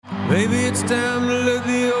Maybe it's time to let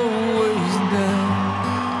the old ways die.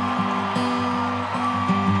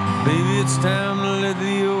 Maybe it's time to let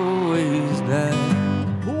the old ways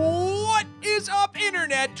die. What is up,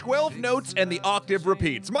 Internet? 12 notes and the octave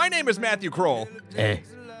repeats. My name is Matthew Kroll. Hey,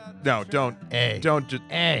 No, don't. Hey. Don't just.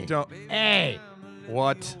 hey, Don't. hey.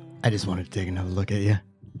 What? I just wanted to take another look at you.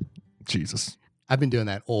 Jesus. I've been doing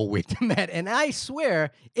that all week, Matt, and I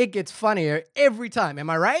swear it gets funnier every time. Am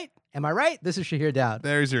I right? Am I right? This is Shahir Dowd.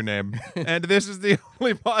 There's your name. And this is the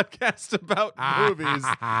only podcast about movies.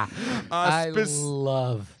 I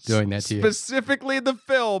love doing that to you. Specifically the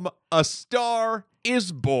film A Star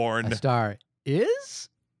is Born. A star is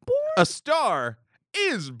born? A Star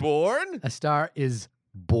is Born. A star is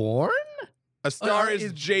born? A Star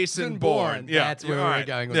is Jason Bourne. Yeah. That's where all we're right.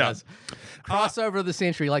 going with Yeah. this. Crossover of the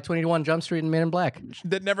century, like 21 Jump Street and Men in Black.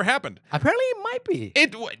 That never happened. Apparently it might be.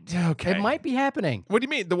 Okay. It might be happening. What do you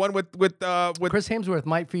mean? The one with Chris Hemsworth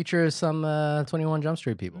might feature some 21 Jump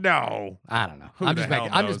Street people. No. I don't know. Who I'm the just hell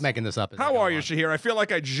making. I'm knows? just making this up. as I How go are you, along. Shahir? I feel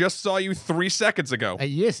like I just saw you 3 seconds ago.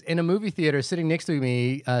 Yes, in a movie theater, sitting next to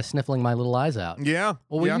me, sniffling my little eyes out. Yeah.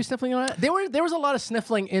 Well, were yeah. you sniffling your eyes? There was a lot of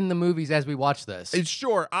sniffling in the movies as we watched this.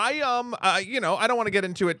 Sure. I I don't want to get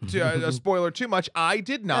into it a spoiler too much. I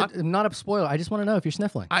did not. Not a spoiler. I just want to know if you're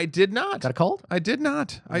sniffling. I did not. Got a cold? I did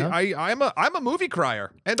not. No? I'm a movie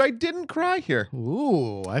crier, and I didn't cry here.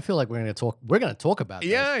 Ooh, I feel like we're gonna talk. We're gonna talk about this.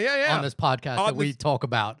 Yeah. On this podcast On that we this- talk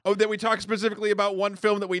about. Oh, that we talk specifically about one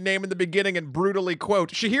film that we name in the beginning and brutally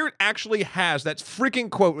quote. Shahir actually has that freaking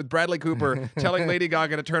quote with Bradley Cooper telling Lady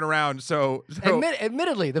Gaga to turn around. So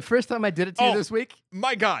Admittedly, the first time I did it to you Oh. this week,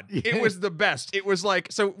 my God, it was the best. It was like,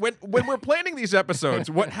 so when we're planning these episodes,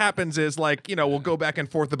 what happens is like, we'll go back and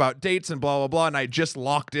forth about dates and blah, blah, blah. And I just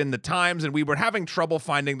locked in the times and we were having trouble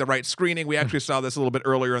finding the right screening. We actually saw this a little bit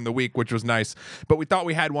earlier in the week, which was nice. But we thought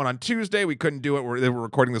we had one on Tuesday. We couldn't do it. They were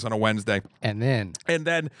recording this on a Wednesday. and then And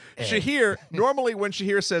then Shahir, normally when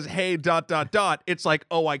Shahir says, hey, ... it's like,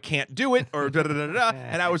 oh, I can't do it, or da da da da.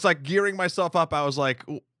 And I was like gearing myself up. I was like,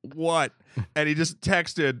 what? And he just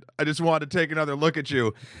texted, I just wanted to take another look at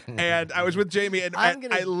you. And I was with Jamie, and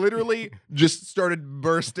I literally just started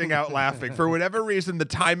bursting out laughing. For whatever reason, the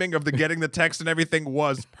timing of the getting the text and everything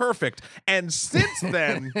was perfect. And since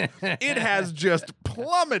then, it has just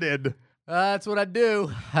plummeted. that's what I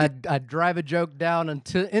do. I drive a joke down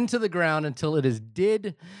into the ground until it is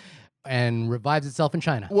dead and revives itself in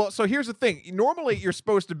China. Well, so here's the thing. Normally, you're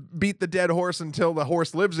supposed to beat the dead horse until the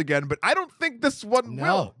horse lives again, but I don't think this one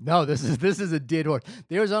will. No, this is a dead horse.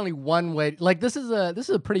 There's only one way. Like this is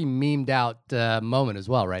a pretty memed out moment as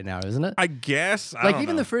well right now, isn't it? I guess. I Like don't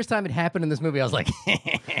even know. the first time it happened in this movie, I was like,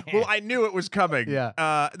 Well, I knew it was coming.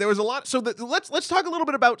 Yeah. There was a lot. So let's talk a little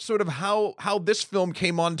bit about sort of how this film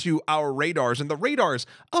came onto our radars and the radars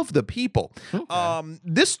of the people.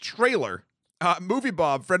 This trailer, Movie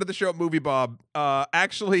Bob, friend of the show, Movie Bob,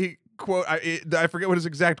 actually quote. I forget what his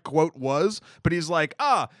exact quote was, but he's like,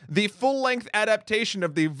 the full-length adaptation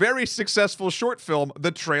of the very successful short film,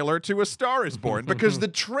 The Trailer to A Star is Born, because the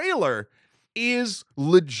trailer is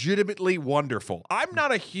legitimately wonderful. I'm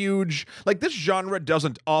not a huge, like, this genre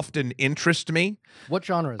doesn't often interest me. what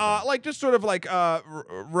genre is that? Like just sort of like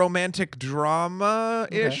romantic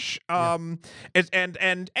drama-ish. And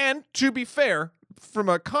to be fair, from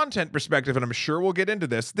a content perspective, and I'm sure we'll get into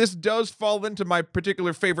this does fall into my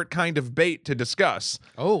particular favorite kind of bait to discuss.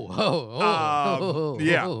 Oh,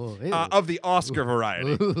 Of the Oscar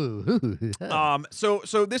variety.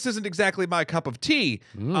 So this isn't exactly my cup of tea,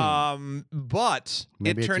 but Maybe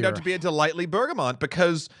it it's turned your- out to be a delightly bergamot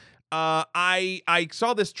because I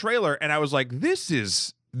saw this trailer and I was like, this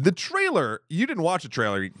is the trailer. You didn't watch the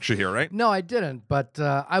trailer, Shahir, right? No, I didn't, but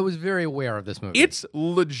I was very aware of this movie. It's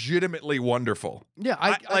legitimately wonderful.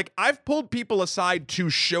 yeah, I've pulled people aside to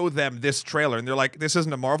show them this trailer, and they're like, "This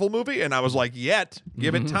isn't a Marvel movie," and I was like, "Yet,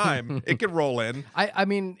 give it time. It could roll in." I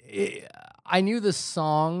mean, I knew the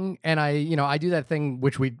song, and I do that thing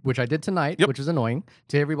which I did tonight, Yep. which is annoying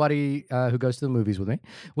to everybody who goes to the movies with me,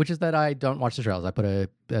 which is that I don't watch the trailers. I put a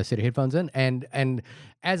set of headphones in, and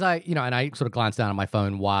as I and I sort of glance down at my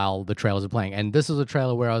phone while the trailers are playing, and this is a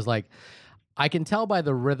trailer where I was like, I can tell by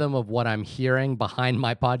the rhythm of what I'm hearing behind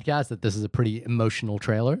my podcast that this is a pretty emotional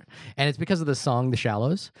trailer, and it's because of the song "The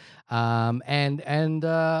Shallows." And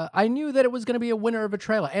I knew that it was going to be a winner of a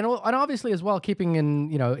trailer, and obviously as well, keeping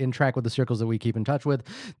in track with the circles that we keep in touch with.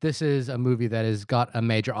 This is a movie that has got a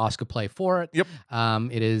major Oscar play for it. Yep.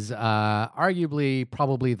 It is arguably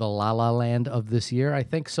probably the La La Land of this year, I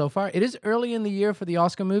think, so far. It is early in the year for the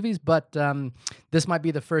Oscar movies, but this might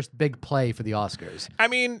be the first big play for the Oscars. I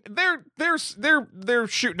mean, they're they're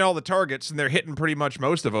shooting all the targets and they're hitting pretty much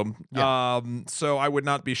most of them. Yeah. So I would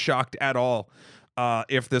not be shocked at all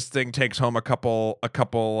if this thing takes home a couple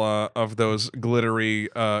of those glittery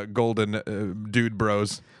golden dude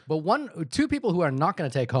bros. But two people who are not going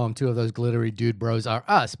to take home two of those glittery dude bros are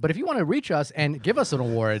us. But if you want to reach us and give us an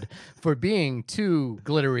award for being two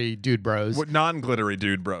glittery dude bros, What non-glittery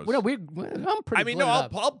dude bros? I'm pretty. I mean, no,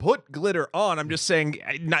 glittered up. I'll put glitter on. I'm just saying,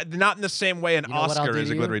 not in the same way an You know what I'll Oscar do is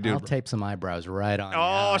to a you? glittery dude. I'll tape some eyebrows right on.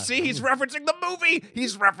 Oh, ya. see, he's referencing the movie.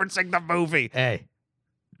 He's referencing the movie. Hey,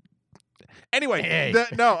 Anyway, Hey.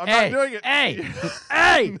 no, I'm hey, not doing it. Hey,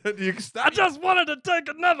 hey! You stop. wanted to take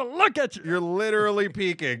another look at you. You're literally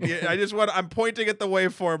peeking. I'm pointing at the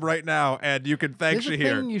waveform right now, and you can There's actually a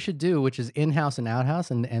hear. thing you should do, which is in-house and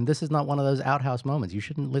outhouse, and this is not one of those outhouse moments. You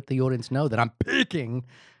shouldn't let the audience know that I'm peeking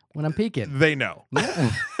when I'm peeking. They know.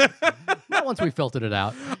 Not once we filtered it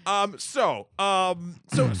out. So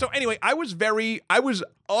anyway, I was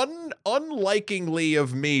unlikingly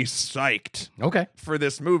of me psyched Okay. for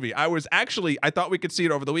this movie. I thought we could see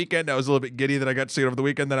it over the weekend. I was a little bit giddy that I got to see it over the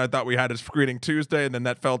weekend. Then I thought we had a screening Tuesday, and then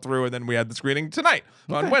that fell through, and then we had the screening tonight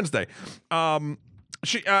on Wednesday.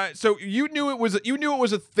 So you knew it was a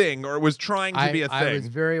thing, or it was trying to be a thing. I was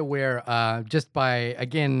very aware, just by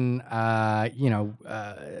again,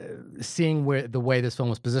 seeing the way this film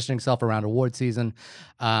was positioning itself around award season,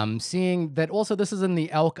 seeing that also this is in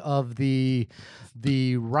the elk of the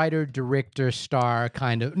writer, director, star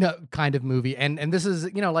kind of movie, and this is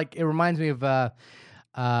it reminds me of.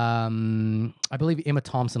 I believe Emma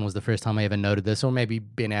Thompson was the first time I ever noted this, or maybe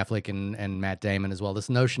Ben Affleck and Matt Damon as well. This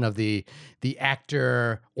notion of the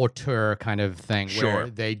actor auteur kind of thing, Sure. where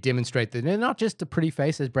they demonstrate that they're not just a pretty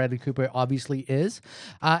face, as Bradley Cooper obviously is,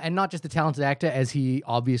 and not just a talented actor, as he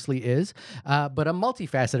obviously is, but a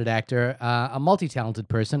multifaceted actor, a multi-talented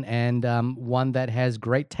person, and one that has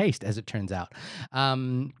great taste, as it turns out.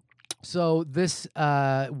 So this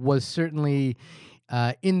was certainly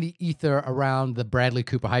in the ether around the Bradley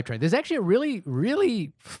Cooper hype train. There's actually a really,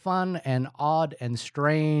 really fun and odd and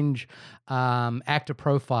strange actor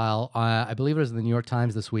profile, I believe it was in the New York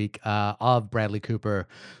Times this week, of Bradley Cooper,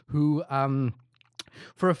 who,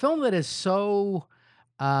 for a film that is so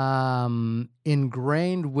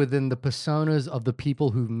ingrained within the personas of the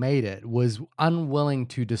people who made it, was unwilling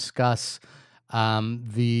to discuss how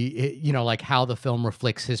the film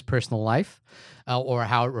reflects his personal life, or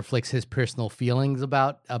how it reflects his personal feelings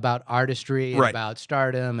about artistry and Right. about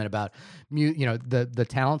stardom and about the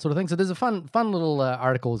talent sort of thing. So there's a fun little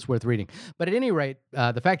article that's worth reading. But at any rate,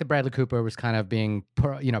 the fact that Bradley Cooper was kind of being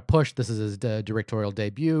pushed. This is his directorial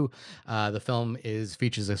debut. The film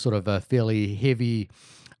features a sort of a fairly heavy,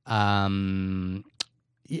 as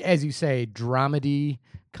you say, dramedy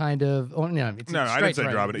kind of. Oh, no, it's No, a I didn't straight say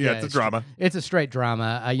drama. drama. Yeah, it's a drama. It's a straight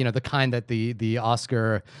drama. The kind that the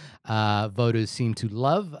Oscar voters seem to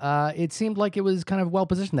love. It seemed like it was kind of well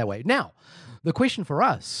positioned that way. Now, the question for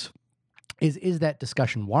us is that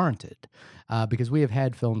discussion warranted? Because we have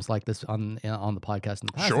had films like this on the podcast in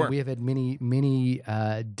the past. Sure. And we have had many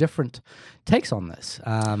different takes on this.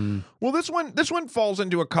 Well, this one falls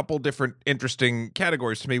into a couple different interesting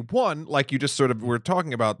categories to me. One, like you just sort of were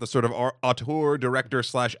talking about, the sort of auteur, director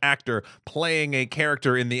 / actor playing a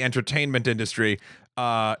character in the entertainment industry,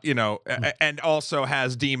 and also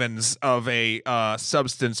has demons of a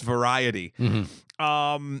substance variety.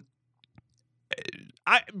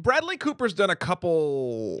 Bradley Cooper's done a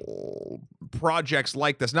couple projects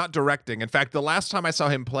like this, not directing. In fact, the last time I saw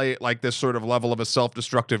him play like this sort of level of a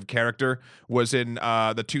self-destructive character was in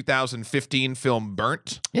the 2015 film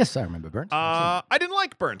Burnt. Yes, I remember Burnt. I didn't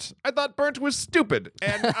like Burnt. I thought Burnt was stupid,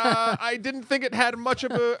 and I didn't think it had much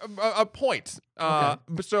of a point.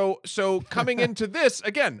 So coming into this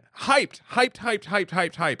again,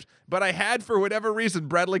 hyped. But I had, for whatever reason,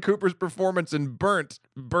 Bradley Cooper's performance in burnt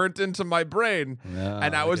into my brain,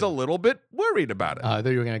 and I was a little bit worried about it. I thought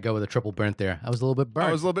you were going to go with a triple burnt there. I was a little bit burnt.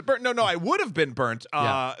 I was a little bit burnt. No, I would have been burnt.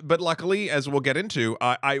 But luckily, as we'll get into,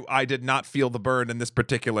 I did not feel the burn in this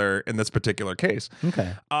particular case.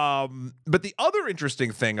 Okay. But the other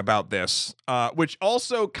interesting thing about this, which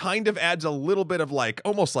also kind of adds a little bit of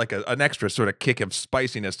almost like an extra sort of kick of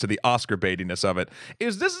spiciness to the Oscar baitiness of it,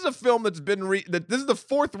 is this is a film that's been this is the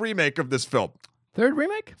fourth remake of this film. Third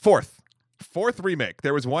remake? Fourth. fourth remake.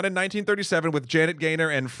 There was one in 1937 with Janet Gaynor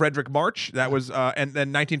and Frederick March. That was, and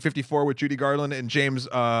then 1954 with Judy Garland and James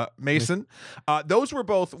Mason. Those were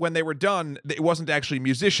both, when they were done, it wasn't actually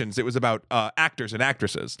musicians. It was about actors and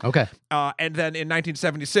actresses. Okay. And then in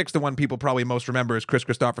 1976, the one people probably most remember is Chris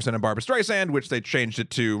Christopherson and Barbra Streisand, which they changed it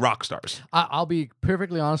to rock stars. I'll be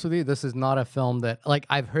perfectly honest with you. This is not a film that, like,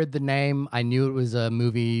 I've heard the name. I knew it was a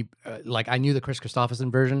movie. Like, I knew the Chris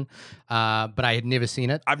Christopherson version, but I had never seen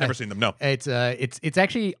it. I've never seen them, no. It's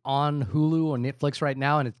actually on Hulu or Netflix right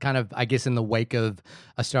now, and it's kind of, I guess, in the wake of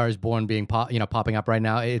A Star Is Born being popping up right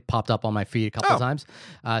now. It popped up on my feed a couple of times,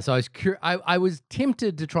 so I was I was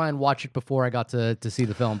tempted to try and watch it before I got to see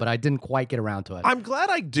the film, but I didn't quite get around to it. I'm glad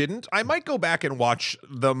I didn't. I might go back and watch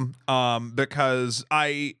them because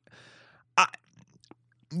I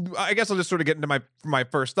guess I'll just sort of get into my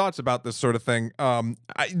first thoughts about this sort of thing.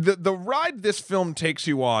 The ride this film takes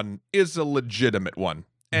you on is a legitimate one.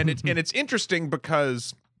 And it's interesting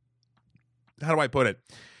because, how do I put it?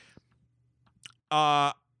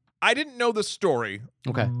 I didn't know the story.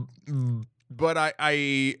 Okay. But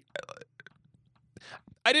I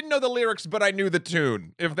didn't know the lyrics, but I knew the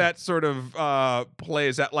tune. If that sort of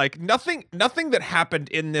plays out, like nothing that happened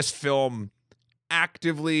in this film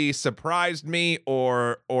actively surprised me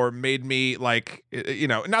or made me, like,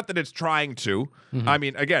 not that it's trying to. I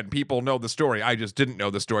mean, again, people know the story. I just didn't know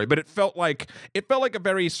the story, but it felt like a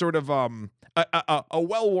very sort of a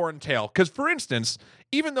well-worn tale. Because, for instance,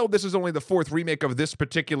 even though this is only the fourth remake of this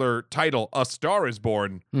particular title, A Star Is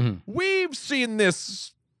Born, we've seen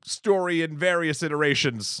this story in various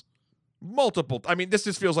iterations. Multiple. I mean, this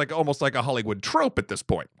just feels like almost like a Hollywood trope at this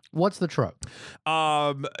point. What's the trope?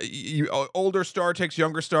 Older star takes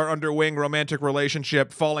younger star under wing, romantic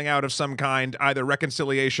relationship, falling out of some kind, either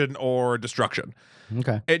reconciliation or destruction.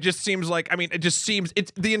 Okay. It just seems like, I mean,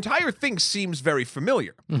 it's the entire thing seems very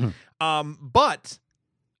familiar. But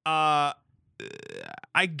I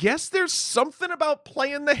guess there's something about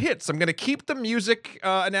playing the hits. I'm going to keep the music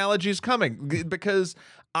analogies coming because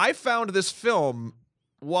I found this film,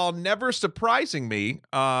 while never surprising me,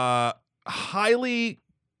 highly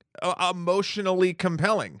emotionally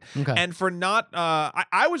compelling. Okay. And for not,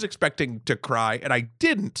 I was expecting to cry, and I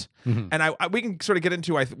didn't. And we can sort of get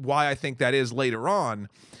into why I think that is later on.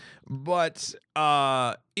 But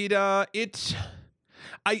I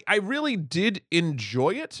really did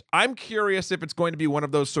enjoy it. I'm curious if it's going to be one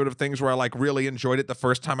of those sort of things where I like really enjoyed it the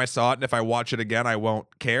first time I saw it, and if I watch it again, I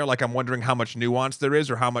won't care. Like, I'm wondering how much nuance there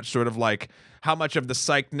is, or how much sort of like how much of the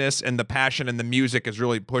psychness and the passion and the music is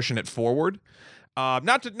really pushing it forward.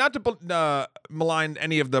 Not to malign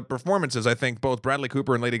any of the performances. I think both Bradley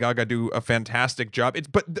Cooper and Lady Gaga do a fantastic job.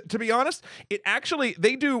 But to be honest,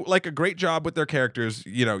 they do like a great job with their characters,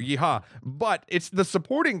 yeehaw. But it's the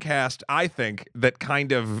supporting cast, I think, that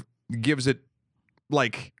kind of gives it,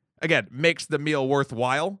 like, again, makes the meal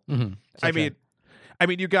worthwhile. I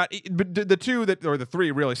mean, you got the two or the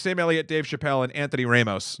three really, Sam Elliott, Dave Chappelle, and Anthony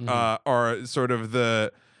Ramos are sort of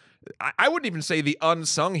the, I wouldn't even say the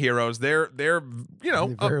unsung heroes. They're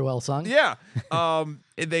very well sung. Yeah.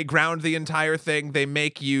 They ground the entire thing. They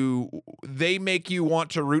make you want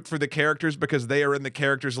to root for the characters because they are in the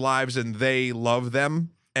characters' lives and they love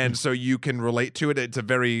them. And so you can relate to it. It's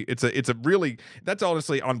a really, that's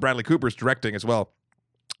honestly on Bradley Cooper's directing as well.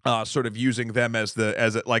 Sort of using them as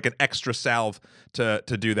like an extra salve to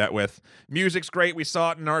do that with. Music's great. We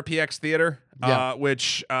saw it in RPX Theater,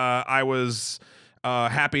 which I was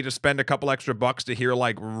happy to spend a couple extra bucks to hear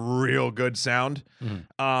like real good sound.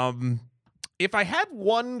 If I had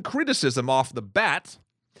one criticism off the bat,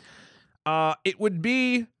 it would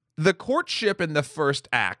be the courtship in the first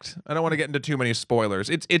act. I don't want to get into too many spoilers.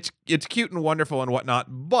 It's cute and wonderful and whatnot,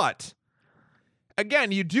 but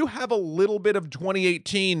again, you do have a little bit of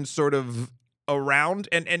 2018 sort of around,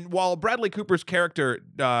 and while Bradley Cooper's character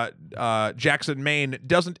Jackson Maine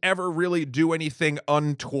doesn't ever really do anything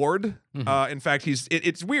untoward, in fact,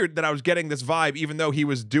 it's weird that I was getting this vibe even though he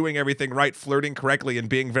was doing everything right, flirting correctly, and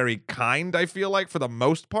being very kind, I feel like, for the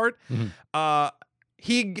most part.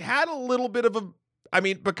 He had a little bit of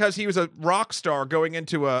because he was a rock star going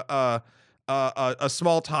into a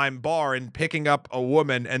small time bar and picking up a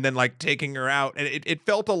woman and then like taking her out, and it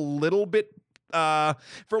felt a little bit,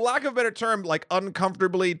 for lack of a better term, like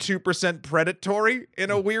uncomfortably 2% predatory in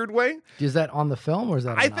a weird way. Is that on the film or is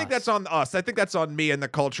that on I think that's on us. I think that's on me and the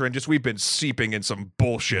culture, and just we've been seeping in some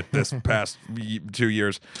bullshit this past 2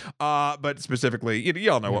 years. But specifically,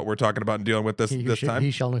 y'all know what we're talking about and dealing with this time.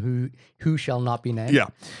 He shall know who shall not be named. Yeah.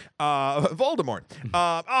 Voldemort.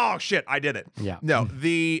 Oh shit, I did it. Yeah. No,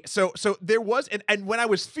 so there was, and when I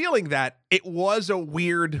was feeling that, it was a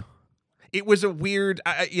weird, it was a weird,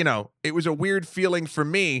 it was a weird feeling for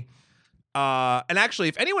me. And actually,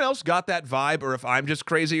 if anyone else got that vibe, or if I'm just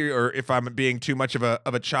crazy, or if I'm being too much of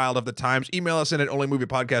a child of the times, email us in at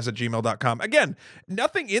onlymoviepodcast@gmail.com. Again,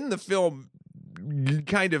 nothing in the film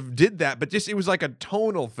kind of did that, but just it was like a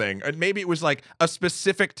tonal thing, and maybe it was like a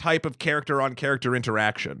specific type of character on character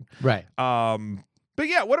interaction. Right. But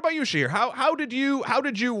yeah, what about you, Shahir? How did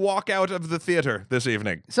you walk out of the theater this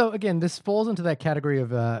evening? So again, this falls into that category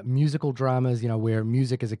of musical dramas, where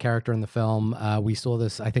music is a character in the film. We saw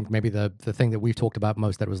this, I think maybe the thing that we've talked about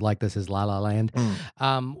most that was like this is La La Land.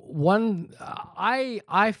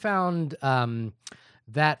 I found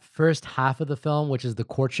that first half of the film, which is the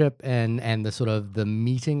courtship and the sort of the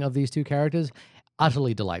meeting of these two characters,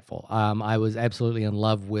 utterly delightful. I was absolutely in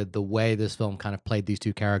love with the way this film kind of played these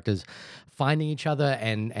two characters, finding each other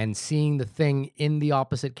and seeing the thing in the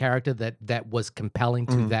opposite character that was compelling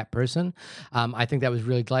to that person. I think that was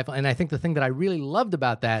really delightful. And I think the thing that I really loved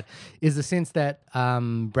about that is the sense that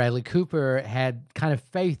Bradley Cooper had kind of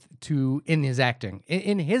faith in his acting,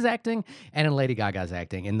 in his acting and in Lady Gaga's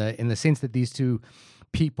acting, in the sense that these two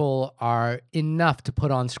people are enough to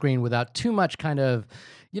put on screen without too much kind of,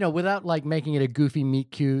 without like making it a goofy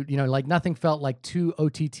meet cute, like nothing felt like too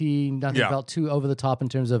OTT, nothing felt too over the top in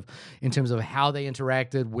terms of how they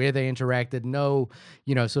interacted, where they interacted. No,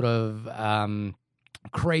 sort of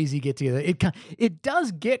crazy get together. It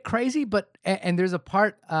does get crazy, but and there's a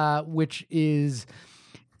part which is,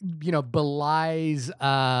 belies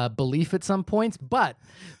belief at some points, but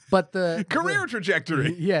the Career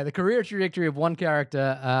trajectory. Yeah, the career trajectory of one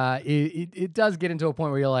character, it does get into a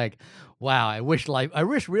point where you're like, wow, I wish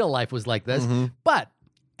real life was like this. But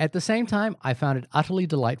at the same time, I found it utterly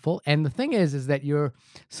delightful. And the thing is that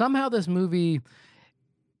somehow this movie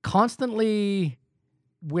constantly,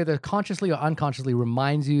 whether consciously or unconsciously,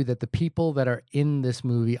 reminds you that the people that are in this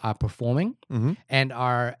movie are performing and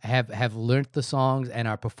have learnt the songs and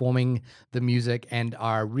are performing the music and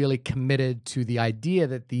are really committed to the idea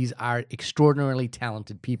that these are extraordinarily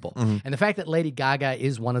talented people. And the fact that Lady Gaga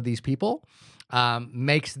is one of these people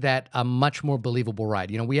makes that a much more believable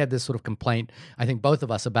ride. We had this sort of complaint, I think both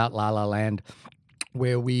of us, about La La Land,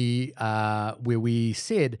 where we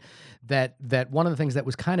said that one of the things that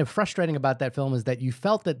was kind of frustrating about that film is that you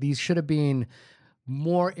felt that these should have been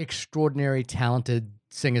more extraordinary, talented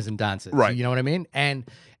singers and dancers. Right. You know what I mean? And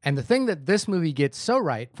the thing that this movie gets so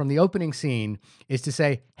right from the opening scene is to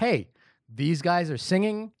say, hey, these guys are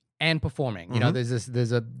singing and performing.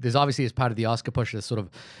 There's obviously, as part of the Oscar push, this sort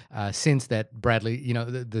of sense that Bradley,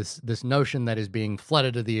 this notion that is being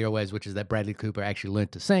flooded to the airways, which is that Bradley Cooper actually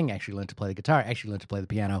learned to sing, actually learned to play the guitar, actually learned to play the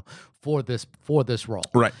piano for this role,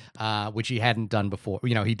 Right? Which he hadn't done before.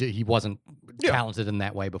 He wasn't talented in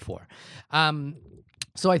that way before.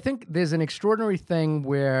 So I think there's an extraordinary thing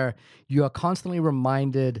where you are constantly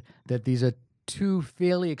reminded that these are two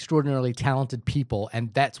fairly extraordinarily talented people,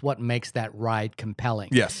 and that's what makes that ride compelling.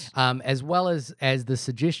 Yes. As well as the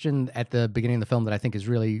suggestion at the beginning of the film that I think is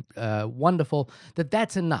really wonderful,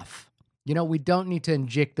 that's enough. We don't need to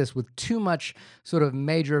inject this with too much sort of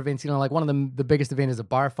major events. Like one of the biggest event is a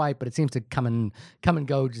bar fight, but it seems to come and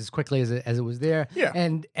go just as quickly as it was there. Yeah.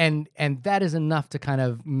 And that is enough to kind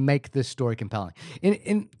of make this story compelling.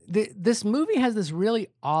 This movie has this really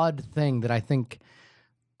odd thing that I think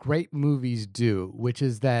great movies do, which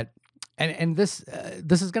is that, and this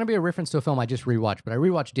is going to be a reference to a film I just rewatched, but I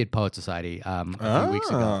rewatched Dead Poet Society a few weeks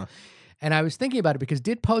ago. And I was thinking about it because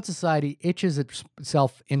Dead Poet Society itches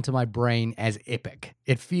itself into my brain as epic.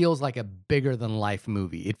 It feels like a bigger than life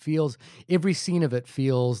movie. Every scene of it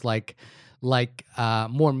feels like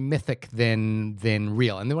more mythic than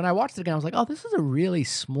real. And then when I watched it again, I was like, oh, this is a really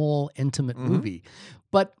small, intimate movie.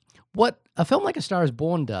 But what a film like A Star Is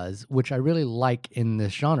Born does, which I really like in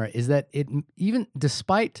this genre, is that it, even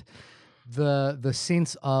despite the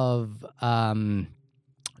sense of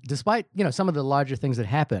despite some of the larger things that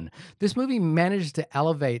happen, this movie manages to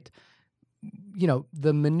elevate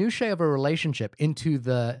the minutiae of a relationship into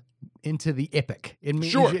the epic. It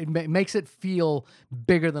makes it feel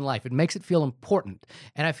bigger than life. It makes it feel important.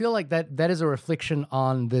 And I feel like that is a reflection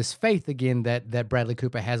on this faith, again, that Bradley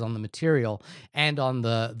Cooper has on the material and on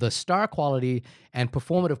the star quality and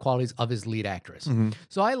performative qualities of his lead actress.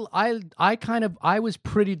 So I was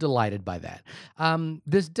pretty delighted by that.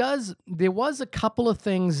 There was a couple of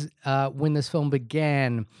things when this film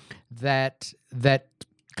began that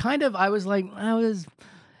kind of, I was like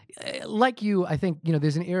you, I think,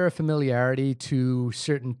 there's an air of familiarity to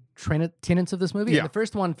certain tenets of this movie. Yeah. And the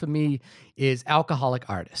first one for me is alcoholic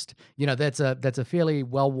artist. You know, that's a fairly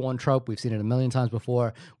well-worn trope. We've seen it a million times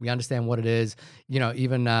before. We understand what it is. You know,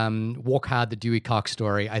 even Walk Hard, the Dewey Cox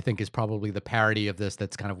story, I think is probably the parody of this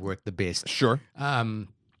that's kind of worked the best. Sure.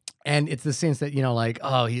 And it's the sense that, you know, like,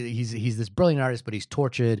 oh, he's this brilliant artist, but he's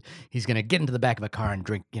tortured. He's going to get into the back of a car and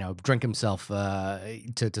drink himself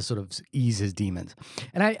to sort of ease his demons.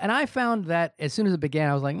 And I found that as soon as it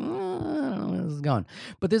began, I was like, I don't know where this is going.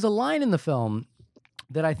 But there's a line in the film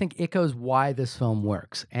that I think echoes why this film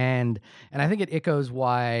works. And I think it echoes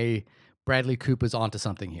why Bradley Cooper's onto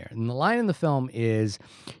something here. And the line in the film is,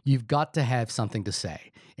 you've got to have something to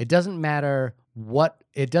say. It doesn't matter what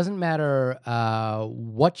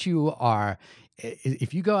you are.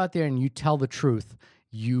 If you go out there and you tell the truth,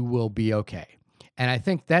 you will be okay. And I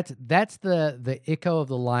think that's the echo of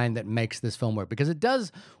the line that makes this film work, because it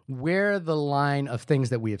does wear the line of things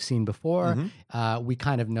that we have seen before. We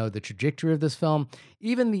kind of know the trajectory of this film.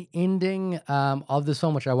 Even the ending of this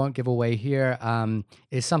film, which I won't give away here,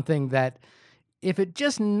 is something that, if it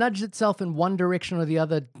just nudged itself in one direction or the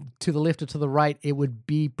other, to the left or to the right, it would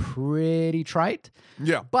be pretty trite.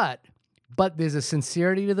 Yeah. But there's a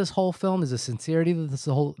sincerity to this whole film. There's a sincerity to this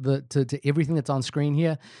to everything that's on screen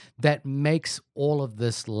here that makes all of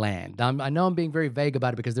this land. I know I'm being very vague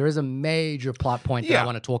about it because there is a major plot point that I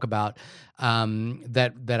want to talk about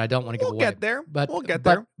that I don't want to give away. We'll get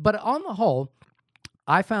there. But on the whole,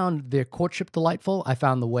 I found their courtship delightful. I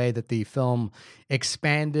found the way that the film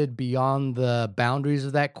expanded beyond the boundaries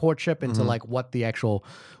of that courtship into like what the actual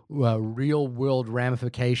real world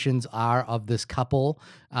ramifications are of this couple.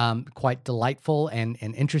 Quite delightful and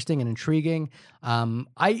interesting and intriguing.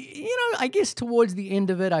 I guess towards the end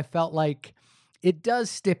of it, I felt like it does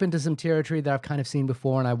step into some territory that I've kind of seen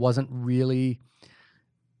before, and I wasn't really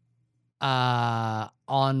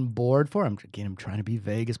on board for. I'm trying to be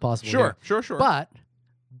vague as possible. Sure.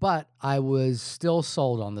 But I was still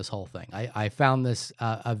sold on this whole thing. I found this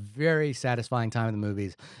a very satisfying time in the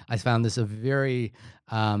movies. I found this a very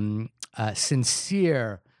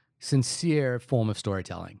sincere form of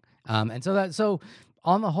storytelling. And so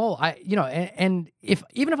on the whole, and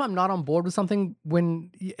even if I'm not on board with something,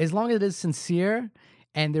 as long as it is sincere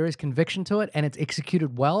and there is conviction to it and it's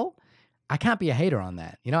executed well, I can't be a hater on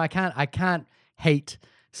that. You know, I can't hate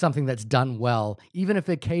something that's done well, even if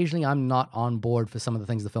occasionally I'm not on board for some of the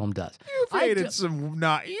things the film does. You've hated some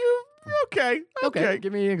not you. Okay.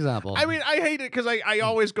 Give me an example. I mean, I hate it because I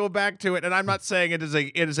always go back to it, and I'm not saying it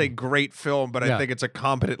is a great film, but I think it's a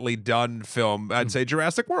competently done film. I'd say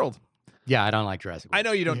Jurassic World. Yeah, I don't like Jurassic World. I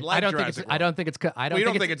know you don't like Jurassic World. I don't think it's. You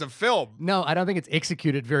don't think it's a film? No, I don't think it's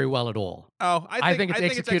executed very well at all. Oh, I think it's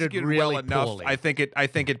executed really well enough. poorly. I think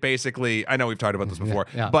it basically. I know we've talked about this before,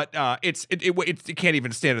 but it can't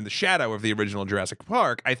even stand in the shadow of the original Jurassic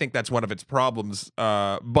Park. I think that's one of its problems.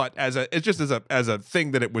 But as a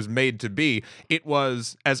thing that it was made to be, it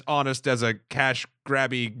was as honest as a cash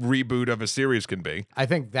grabby reboot of a series can be. I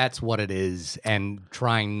think that's what it is, and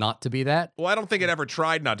trying not to be that. Well, I don't think it ever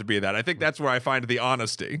tried not to be that. I think that's where I find the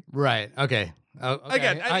honesty. Right. Okay.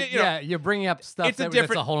 Okay. Again, you're bringing up stuff that's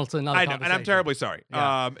a whole another I know, conversation. and I'm terribly sorry.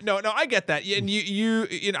 Yeah. No, I get that. And you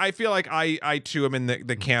I feel like I too am in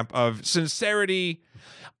the camp of sincerity,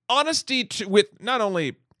 honesty with not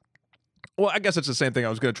only. Well, I guess it's the same thing. I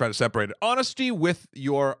was going to try to separate it. Honesty with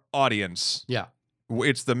your audience. Yeah.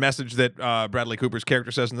 It's the message that Bradley Cooper's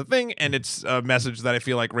character says in The Thing, and it's a message that I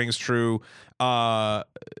feel like rings true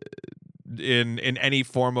in any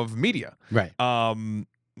form of media. Right.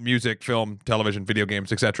 Music, film, television, video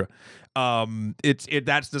games, etc.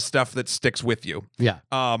 That's the stuff that sticks with you. Yeah.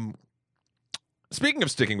 Speaking of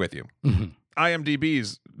sticking with you,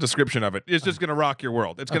 IMDb's description of it is just going to rock your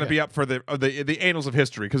world. It's going to be up for the annals of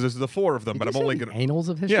history, because there's the 4 of them. But I'm only going to annals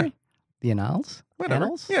of history. Yeah. The annals? Whatever.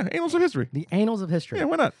 Annals? Yeah, annals of history. The annals of history. Yeah,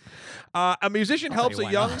 why not? A musician helps a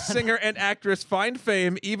young singer and actress find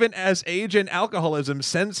fame even as age and alcoholism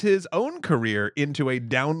sends his own career into a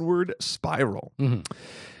downward spiral.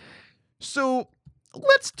 So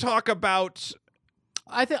let's talk about...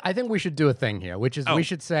 I think we should do a thing here, which is we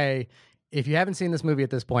should say, if you haven't seen this movie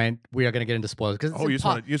at this point, we are going to get into spoilers. You just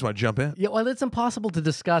want to jump in? Yeah, well, it's impossible to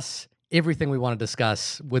discuss everything we want to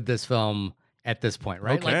discuss with this film at this point,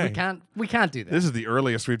 right? Okay. Like we can't do that. This is the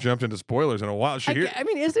earliest we've jumped into spoilers in a while. I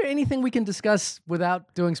mean, is there anything we can discuss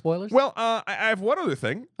without doing spoilers? Well, I have one other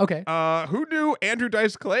thing. Okay. Who knew Andrew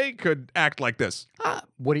Dice Clay could act like this?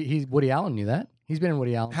 Woody Allen knew that. He's been in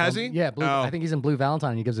Woody Allen. Has he? Yeah, Oh. I think he's in Blue Valentine.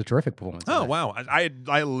 And he gives a terrific performance. in Oh it. wow!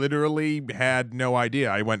 I literally had no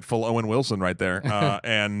idea. I went full Owen Wilson right there,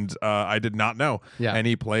 and I did not know. Yeah. And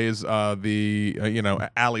he plays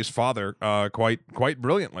Allie's father quite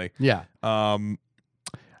brilliantly. Yeah.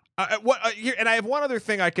 Here, and I have one other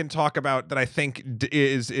thing I can talk about that I think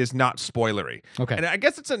is not spoilery. Okay. And I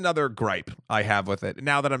guess it's another gripe I have with it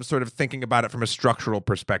now that I'm sort of thinking about it from a structural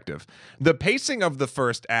perspective. The pacing of the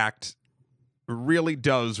first act really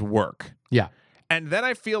does work. Yeah. And then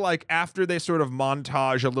I feel like after they sort of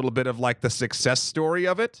montage a little bit of like the success story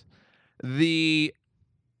of it, the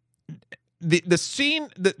scene,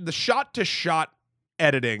 the shot to shot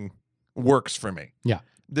editing works for me. Yeah.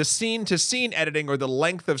 The scene to scene editing or the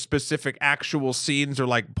length of specific actual scenes or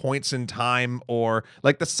like points in time or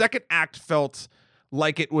like the second act felt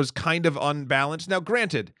like it was kind of unbalanced. Now,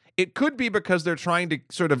 granted, it could be because they're trying to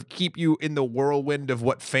sort of keep you in the whirlwind of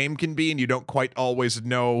what fame can be and you don't quite always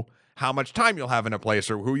know how much time you'll have in a place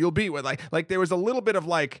or who you'll be with. Like there was a little bit of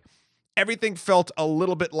like everything felt a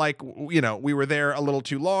little bit like, we were there a little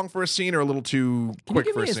too long for a scene or a little too Can quick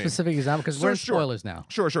you give for me a a scene. specific example? Because we're in spoilers now.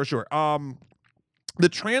 Sure. The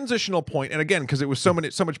transitional point, and again, because it was so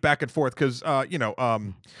much back and forth, because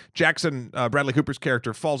Jackson, Bradley Cooper's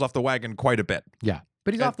character, falls off the wagon quite a bit. Yeah.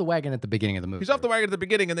 But he's off the wagon at the beginning of the movie. He's off the wagon at the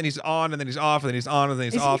beginning, and then he's on, and then he's off, and then he's on, and then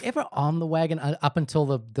he's Is off. he ever on the wagon up until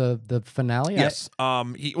the finale? Yes.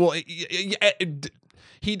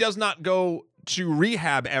 He does not go to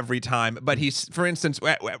rehab every time, but he's, for instance,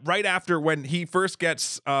 right after when he first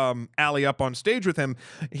gets Allie up on stage with him,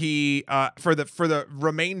 he for the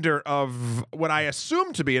remainder of what I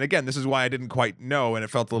assume to be, and again, this is why I didn't quite know and it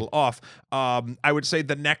felt a little off. I would say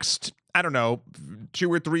the next, I don't know,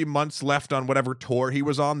 2 or 3 months left on whatever tour he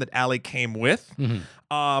was on that Allie came with.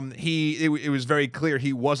 Mm-hmm. It was very clear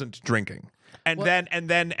he wasn't drinking. And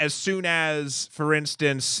then as soon as, for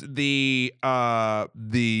instance, the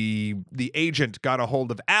agent got a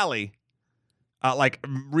hold of Allie, like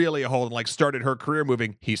really a hold and like started her career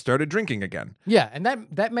moving, he started drinking again. Yeah, and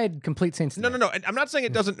that made complete sense. No. And I'm not saying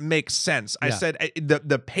it doesn't make sense. I Yeah. said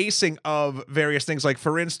the pacing of various things. Like,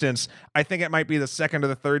 for instance, I think it might be the second or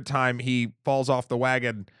the third time he falls off the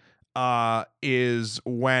wagon is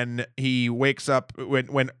when he wakes up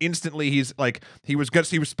when instantly he's like he was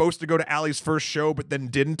supposed to go to Allie's first show but then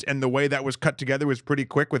didn't, and the way that was cut together was pretty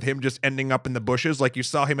quick with him just ending up in the bushes. Like, you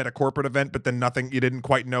saw him at a corporate event but then nothing, you didn't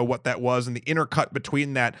quite know what that was, and the intercut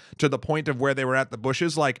between that to the point of where they were at the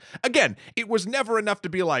bushes, like, again, it was never enough to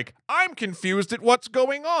be like, I'm confused at what's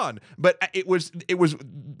going on, but it was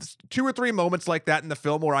 2 or 3 moments like that in the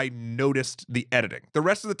film where I noticed the editing. The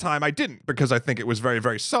rest of the time I didn't, because I think it was very,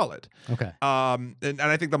 very solid. Okay. And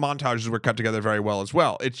I think the montages were cut together very well as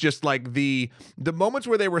well. It's just like the moments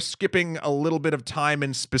where they were skipping a little bit of time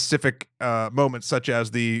in specific moments, such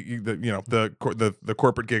as the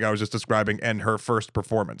corporate gig I was just describing and her first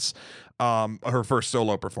performance, her first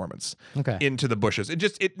solo performance, Okay. into the bushes.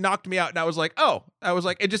 It knocked me out, and I was like,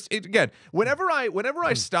 again, whenever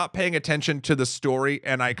I stop paying attention to the story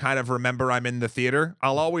and I kind of remember I'm in the theater,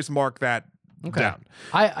 I'll always mark that down.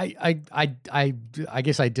 I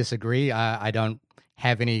guess I disagree. I don't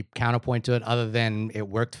have any counterpoint to it other than it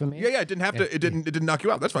worked for me. Yeah, it didn't have to. It didn't knock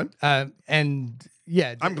you out. That's fine. And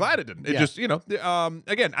yeah, I'm glad it didn't. It yeah. just,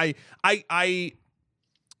 again, I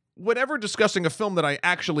whenever discussing a film that I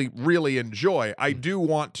actually really enjoy, I do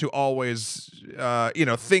want to always,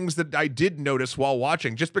 things that I did notice while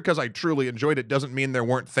watching. Just because I truly enjoyed it doesn't mean there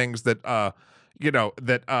weren't things that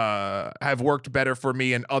have worked better for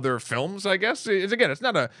me in other films, I guess. It's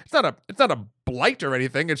not a blight or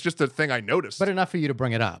anything. It's just a thing I noticed. but enough for you to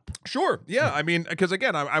bring it up. Sure, yeah. I mean, because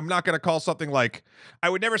again, I'm not going to call something like, I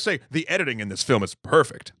would never say the editing in this film is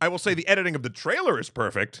perfect. I will say the editing of the trailer is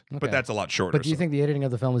perfect, but Okay. that's a lot shorter. But do you so- think the editing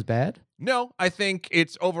of the film is bad? No, I think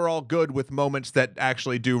it's overall good with moments that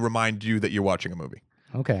actually do remind you that you're watching a movie.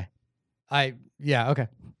 Okay. Okay.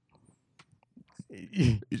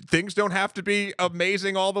 Things don't have to be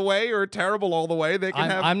amazing all the way or terrible all the way. They can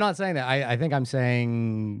have. I'm not saying that. I think I'm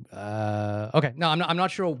saying okay. No, I'm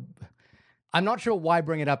not sure. I'm not sure why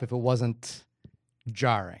bring it up if it wasn't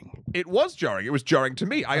jarring. It was jarring. It was jarring to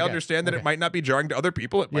me. I Okay, understand that okay. it might not be jarring to other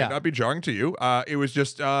people. It might Yeah. not be jarring to you. It was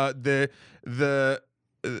just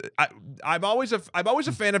I'm always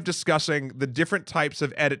a fan of discussing the different types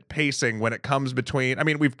of edit pacing when it comes between. I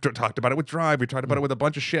mean, we've talked about it with Drive. We've talked about it with a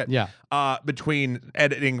bunch of shit. Yeah. Between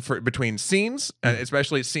editing between scenes,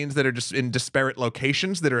 especially scenes that are just in disparate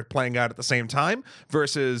locations that are playing out at the same time,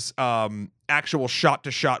 versus actual shot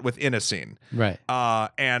to shot within a scene. Right.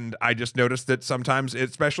 And I just noticed that sometimes,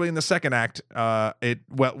 especially in the second act,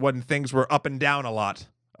 when things were up and down a lot,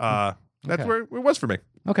 That's Okay. where it was for me.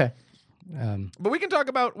 Okay. But we can talk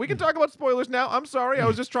about spoilers now. I'm sorry. I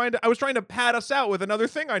was trying to pad us out with another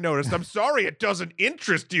thing I noticed. I'm sorry it doesn't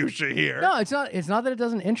interest you, Shahir. No, it's not. It's not that it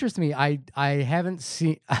doesn't interest me. I haven't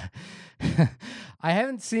seen I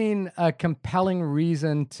haven't seen a compelling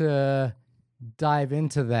reason to dive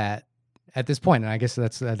into that at this point, and I guess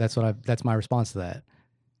that's my response to that.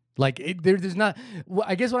 Like there's not.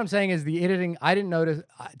 I guess what I'm saying is the editing. I didn't notice.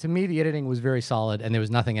 To me, the editing was very solid, and there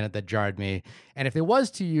was nothing in it that jarred me. And if there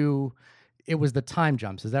was to you, it was the time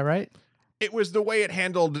jumps. Is that right? It was the way it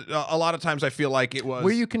handled. A lot of times, I feel like it was.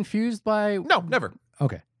 Were you confused by? No, never.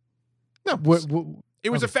 Okay. No. It was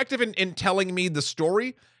okay. effective in telling me the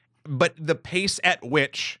story, but the pace at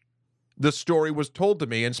which the story was told to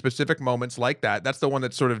me in specific moments like that's the one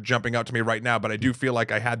that's sort of jumping out to me right now. But I do feel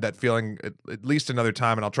like I had that feeling at least another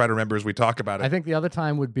time, and I'll try to remember as we talk about it. I think the other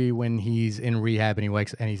time would be when he's in rehab and he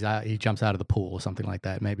wakes and he jumps out of the pool or something like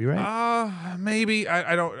that. Maybe, right? Maybe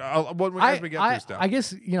I don't. As we get through stuff. I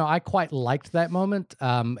guess I quite liked that moment.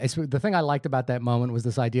 The thing I liked about that moment was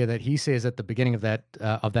this idea that he says at the beginning of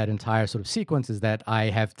that entire sort of sequence is that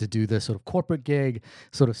I have to do this sort of corporate gig,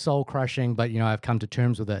 sort of soul crushing, but I've come to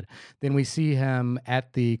terms with it. Then we see him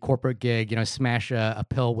at the corporate gig, smash a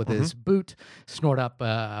pill with his boot, snort up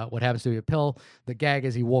what happens to be a pill. The gag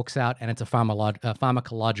is he walks out, and it's a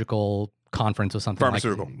pharmacological conference or something.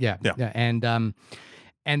 Pharmaceutical. Yeah.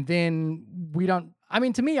 And then we don't. I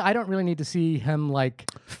mean, to me, I don't really need to see him like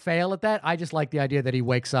fail at that. I just like the idea that he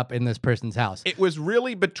wakes up in this person's house. It was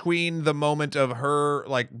really between the moment of her,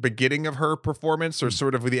 like, beginning of her performance, or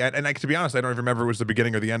sort of the end. And to be honest, I don't even remember if it was the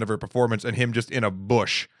beginning or the end of her performance, and him just in a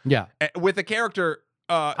bush. Yeah. With a character.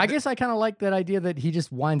 I guess I kind of like that idea that he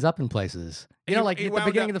just winds up in places. He At the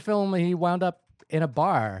beginning of the film, he wound up in a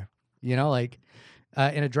bar. In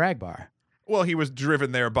a drag bar. Well, he was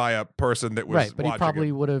driven there by a person that was right, but he watching probably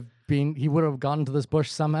him. would have been. He would have gone into this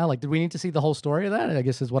bush somehow. Like, did we need to see the whole story of that? I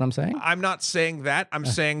guess is what I'm saying. I'm not saying that. I'm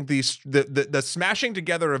saying the smashing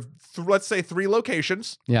together of let's say 3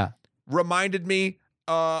 locations. Yeah. Reminded me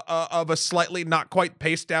of a slightly not quite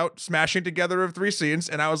paced out smashing together of 3 scenes,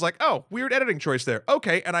 and I was like, oh, weird editing choice there.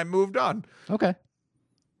 Okay, and I moved on. Okay.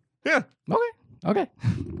 Yeah. Okay.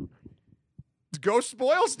 Go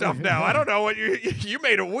spoil stuff now. I don't know what you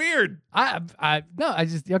made it weird.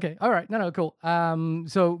 Okay. All right. No, cool.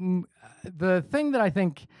 The thing that I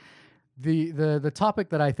think the topic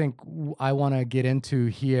that I think I want to get into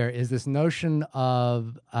here is this notion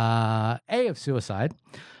of of suicide.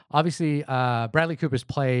 Obviously, Bradley Cooper's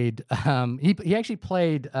played. He actually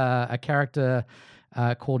played a character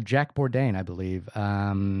called Jack Bourdain, I believe.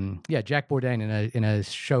 Jack Bourdain in a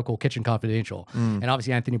show called Kitchen Confidential. And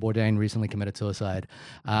obviously Anthony Bourdain recently committed suicide.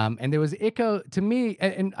 And there was echo to me,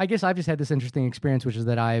 and I guess I've just had this interesting experience, which is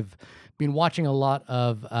that I've been watching a lot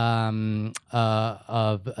of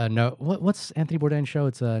what's Anthony Bourdain's show?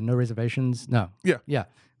 It's No Reservations. No. Yeah.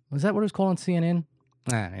 Was that what it was called on CNN?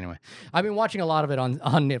 Anyway, I've been watching a lot of it on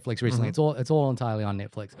Netflix recently. It's all entirely on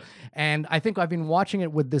Netflix, and I think I've been watching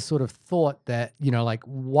it with this sort of thought that like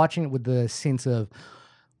watching it with the sense of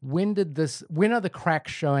when are the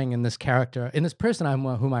cracks showing in this character, in this person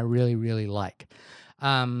whom I really really like,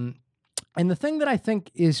 and the thing that I think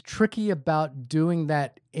is tricky about doing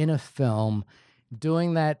that in a film,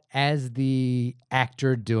 doing that as the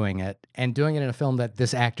actor doing it, and doing it in a film that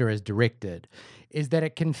this actor has directed, is that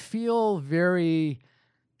it can feel very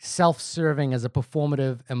self-serving as a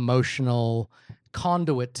performative, emotional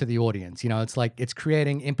conduit to the audience. It's like it's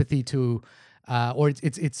creating empathy to, or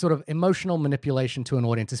it's sort of emotional manipulation to an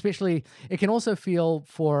audience. Especially, it can also feel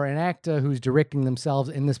for an actor who's directing themselves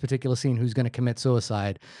in this particular scene, who's going to commit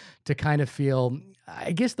suicide, to kind of feel,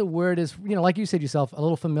 I guess the word is, like you said yourself, a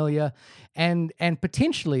little familiar, and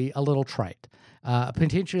potentially a little trite,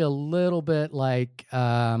 potentially a little bit like.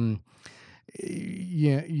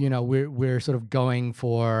 We're sort of going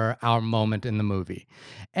for our moment in the movie,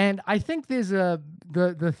 and I think there's the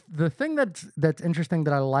thing that's interesting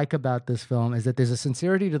that I like about this film is that there's a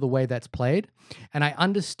sincerity to the way that's played, and I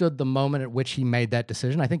understood the moment at which he made that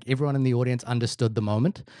decision. I think everyone in the audience understood the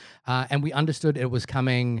moment, and we understood it was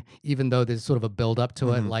coming, even though there's sort of a build up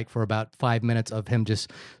to it, like for about 5 minutes of him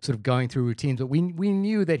just sort of going through routines. But we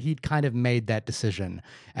knew that he'd kind of made that decision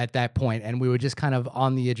at that point, and we were just kind of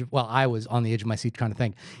on the edge of. Well, I was on the edge of my seat trying to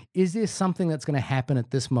think, is there something that's going to happen at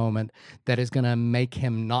this moment that is going to make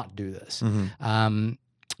him not do this?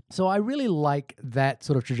 So I really like that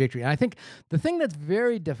sort of trajectory. And I think the thing that's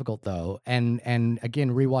very difficult, though, and again,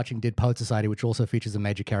 rewatching Dead Poets Society, which also features a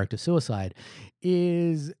major character suicide,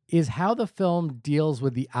 is how the film deals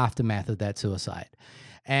with the aftermath of that suicide.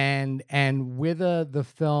 and whether the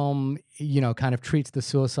film, kind of treats the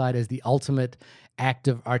suicide as the ultimate act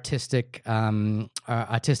of artistic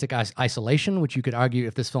isolation, which you could argue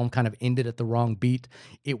if this film kind of ended at the wrong beat,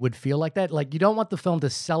 it would feel like that. Like, you don't want the film to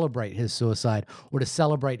celebrate his suicide or to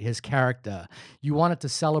celebrate his character. You want it to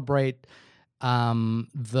celebrate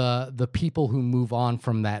the people who move on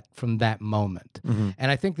from that moment.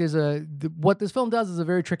 And I think what this film does is a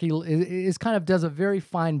very tricky is kind of does a very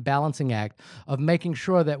fine balancing act of making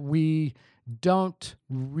sure that we don't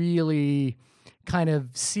really kind of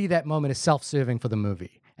see that moment as self-serving for the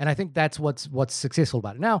movie. And I think that's what's successful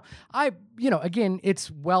about it. Now, again, it's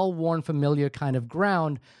well-worn, familiar kind of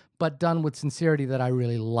ground, but done with sincerity that I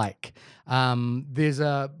really like. There's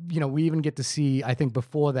we even get to see, I think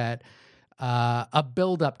before that, a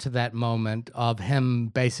build up to that moment of him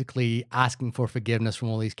basically asking for forgiveness from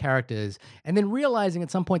all these characters and then realizing at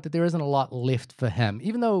some point that there isn't a lot left for him,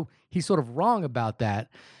 even though he's sort of wrong about that,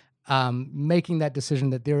 making that decision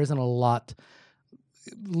that there isn't a lot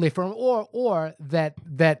left for him, or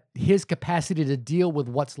that his capacity to deal with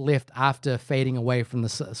what's left after fading away from the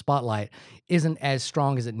spotlight isn't as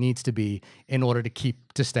strong as it needs to be in order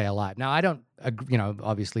to stay alive. Now, I don't,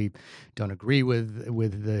 obviously don't agree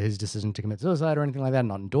with his decision to commit suicide or anything like that. I'm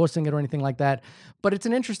not endorsing it or anything like that, but it's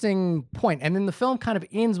an interesting point. And then the film kind of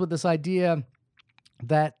ends with this idea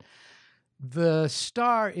that the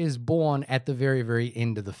star is born at the very, very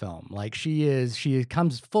end of the film. Like, she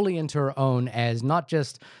comes fully into her own as not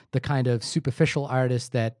just the kind of superficial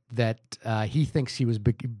artist that he thinks she was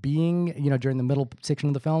being, during the middle section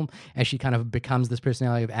of the film, as she kind of becomes this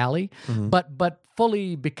personality of Allie, but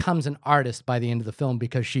fully becomes an artist by the end of the film,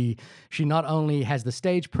 because she not only has the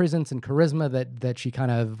stage presence and charisma that she kind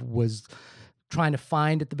of was trying to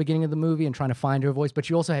find at the beginning of the movie and trying to find her voice, but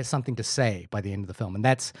she also has something to say by the end of the film. And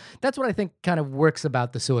that's what I think kind of works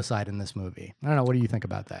about the suicide in this movie. I don't know. What do you think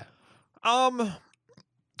about that?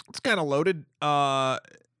 It's kind of loaded. I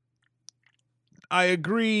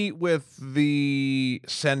agree with the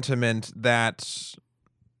sentiment that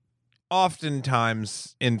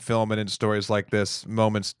oftentimes in film and in stories like this,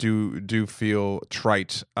 moments do feel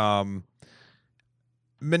trite.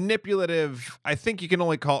 Manipulative, I think you can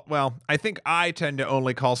only call, I think I tend to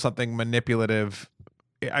only call something manipulative,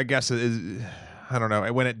 I guess, is, I don't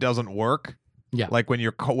know, when it doesn't work. Yeah. Like when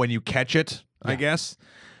you catch it, I guess.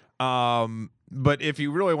 But if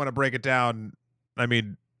you really want to break it down, I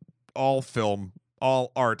mean, all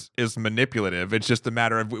art is manipulative. It's just a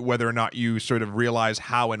matter of whether or not you sort of realize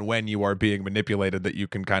how and when you are being manipulated, that you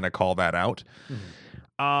can kind of call that out.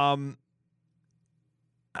 I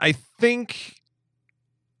think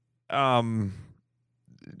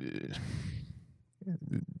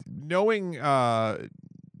knowing a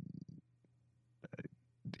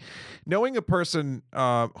person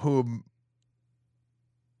who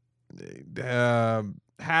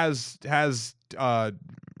has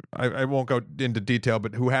I won't go into detail,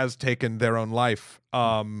 but who has taken their own life,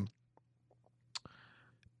 and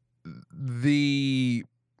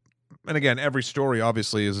again, every story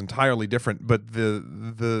obviously is entirely different, but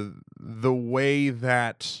the way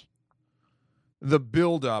that the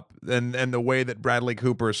build-up and the way that Bradley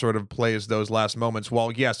Cooper sort of plays those last moments,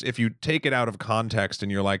 while yes, if you take it out of context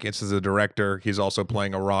and you're like, it's as a director, he's also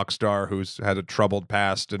playing a rock star who's had a troubled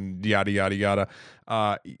past and yada yada yada.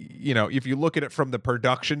 If you look at it from the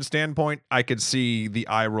production standpoint, I could see the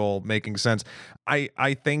eye roll making sense.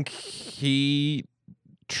 I think he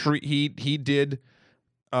did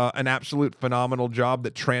an absolute phenomenal job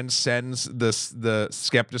that transcends the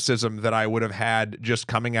skepticism that I would have had just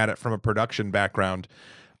coming at it from a production background.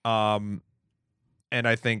 And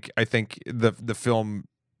I think the film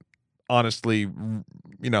honestly,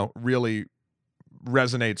 really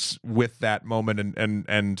resonates with that moment,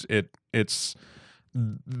 and it's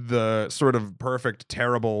the sort of perfect,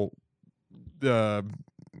 terrible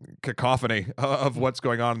cacophony of what's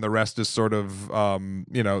going on, and the rest is sort of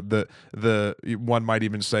the one might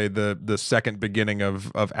even say the second beginning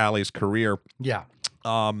of Allie's career. Yeah.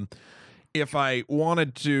 If I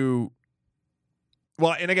wanted to,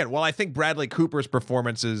 while I think Bradley Cooper's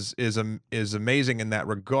performance is amazing in that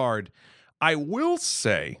regard, I will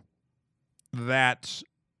say that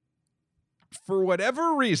for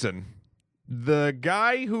whatever reason, the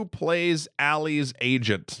guy who plays Allie's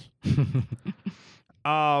agent,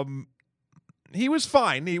 he was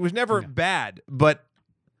fine. He was never bad, but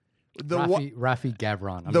Rafi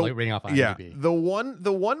Gavron. I'm reading off IMDb. Yeah, the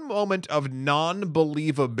one moment of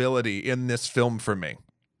non-believability in this film for me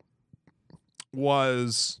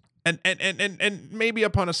was, and maybe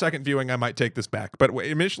upon a second viewing I might take this back, but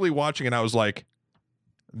initially watching it I was like,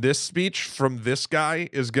 this speech from this guy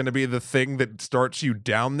is going to be the thing that starts you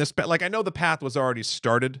down this path. Like, I know the path was already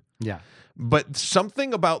started, Yeah. but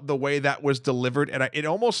something about the way that was delivered, and it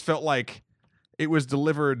almost felt like it was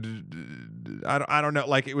delivered, I don't know,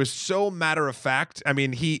 like it was so matter of fact. I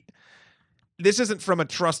mean, this isn't from a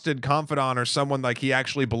trusted confidant or someone like he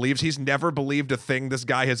actually believes. He's never believed a thing this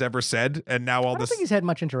guy has ever said, and now all I don't this. think he's had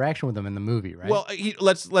much interaction with them in the movie, right? Well, let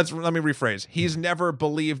me rephrase. He's never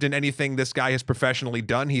believed in anything this guy has professionally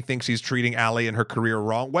done. He thinks he's treating Allie and her career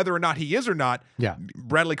wrong, whether or not he is or not. Yeah.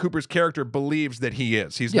 Bradley Cooper's character believes that he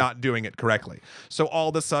is. He's Yeah. not doing it correctly. So all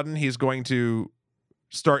of a sudden, he's going to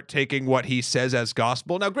start taking what he says as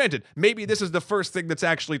gospel. Now, granted, maybe this is the first thing that's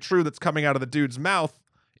actually true that's coming out of the dude's mouth.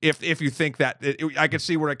 If you think that, I could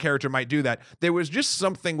see where a character might do that. There was just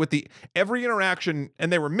something with every interaction,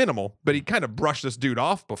 and they were minimal, but he kind of brushed this dude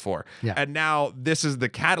off before. Yeah. And now this is the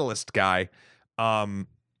catalyst guy.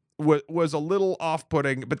 Was a little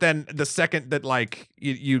off-putting, but then the second that like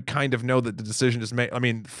you kind of know that the decision is made. I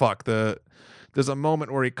mean, fuck, there's a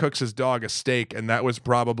moment where he cooks his dog a steak, and that was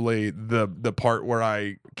probably the part where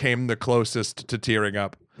I came the closest to tearing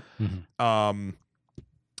up. Mm-hmm.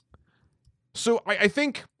 So I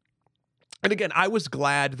think, and again, I was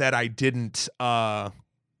glad that I didn't, that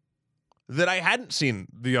I hadn't seen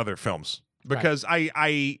the other films, because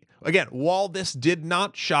I again, while this did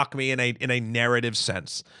not shock me in a narrative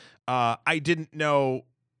sense, I didn't know,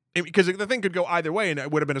 because the thing could go either way, and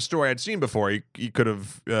it would have been a story I'd seen before. He could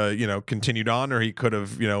have, continued on, or he could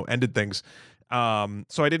have, ended things.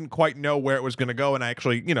 So I didn't quite know where it was going to go, and I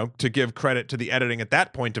actually, to give credit to the editing at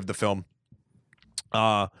that point of the film,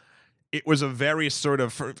 it was a very sort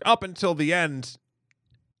of, up until the end,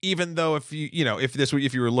 even though if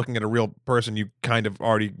you were looking at a real person, you kind of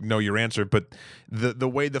already know your answer, but the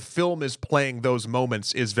way the film is playing those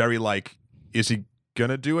moments is very like, is he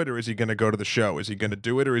gonna do it, or is he gonna go to the show? Is he gonna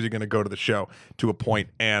do it, or is he gonna go to the show, to a point?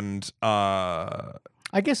 And I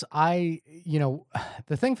guess the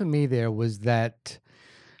thing for me there was that,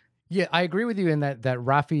 yeah, I agree with you in that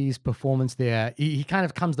Rafi's performance there, he kind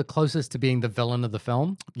of comes the closest to being the villain of the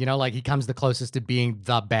film. Like he comes the closest to being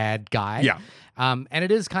the bad guy. Yeah. And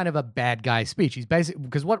it is kind of a bad guy speech. He's basically,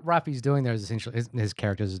 because what Rafi's doing there is essentially, his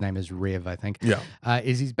character's name is Riv, I think. Yeah.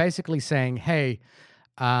 Is he's basically saying, hey,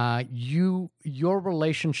 your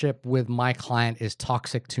relationship with my client is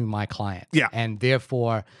toxic to my client. Yeah. And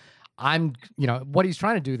therefore, what he's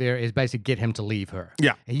trying to do there is basically get him to leave her.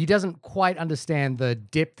 Yeah. And he doesn't quite understand the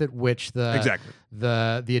depth at which the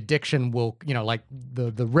addiction will, like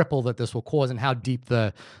the ripple that this will cause, and how deep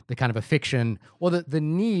the kind of affection, or the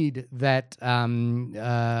need that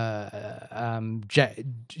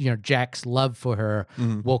Jack's love for her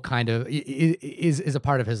will kind of is a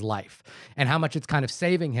part of his life, and how much it's kind of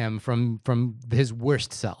saving him from his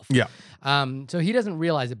worst self. Yeah. So he doesn't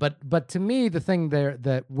realize it, but to me, the thing there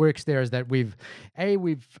that works there is that we've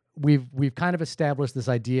kind of established this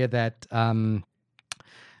idea that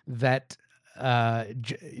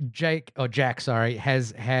Jack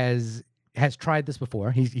has tried this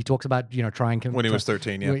before. He talks about trying when he was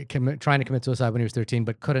 13, trying to commit suicide when he was 13,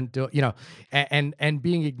 but couldn't do it. And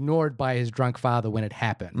being ignored by his drunk father when it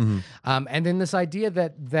happened. And then this idea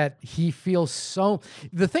that he feels so.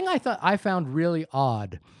 The thing I found really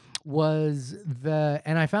odd was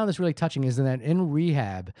and I found this really touching, is that in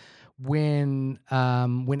rehab, when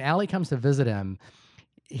Allie comes to visit him,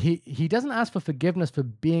 he doesn't ask for forgiveness for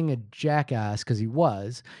being a jackass, because he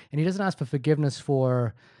was, and he doesn't ask for forgiveness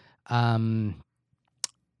for being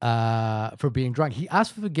drunk. He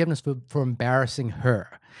asks for forgiveness for embarrassing her.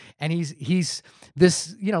 And he's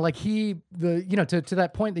this, to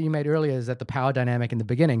that point that you made earlier, is that the power dynamic in the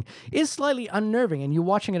beginning is slightly unnerving, and you're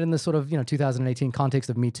watching it in this sort of 2018 context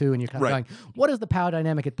of Me Too, and you're kind of going, what is the power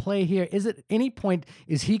dynamic at play here? Is it any point,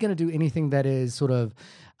 is he going to do anything that is sort of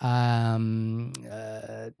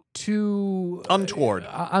too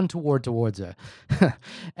untoward towards her?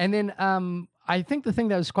 And then I think the thing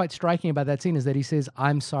that was quite striking about that scene is that he says,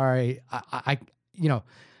 I'm sorry,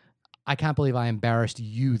 I can't believe I embarrassed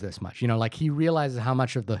you this much. Like he realizes how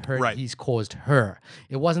much of the hurt he's caused her.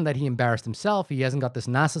 It wasn't that he embarrassed himself. He hasn't got this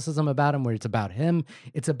narcissism about him where it's about him.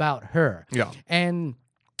 It's about her. Yeah. And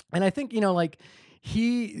I think,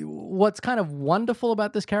 what's kind of wonderful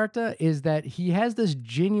about this character is that he has this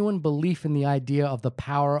genuine belief in the idea of the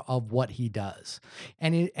power of what he does.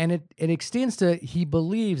 And it extends to, he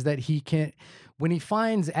believes that he can, when he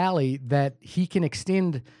finds Allie, that he can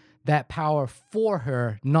extend that power for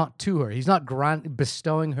her, not to her. He's not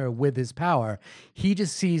bestowing her with his power. He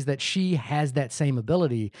just sees that she has that same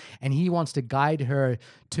ability, and he wants to guide her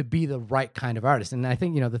to be the right kind of artist. And I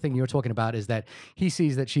think, the thing you're talking about is that he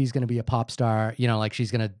sees that she's going to be a pop star, like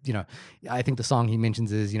she's going to, I think the song he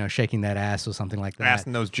mentions is, shaking that ass or something like that. Ass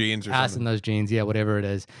in those jeans or Ass something. in those jeans, yeah, whatever it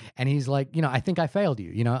is. And he's like, I think I failed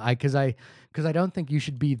you, because I don't think you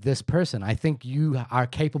should be this person. I think you are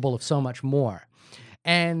capable of so much more.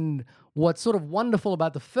 And what's sort of wonderful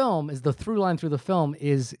about the film is the through line through the film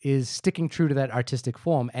is sticking true to that artistic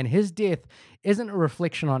form. And his death isn't a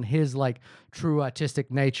reflection on his like true artistic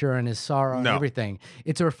nature and his sorrow and everything.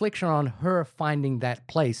 It's a reflection on her finding that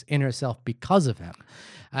place in herself because of him.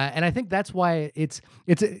 And I think that's why it's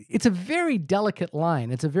a very delicate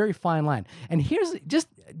line. It's a very fine line. And here's just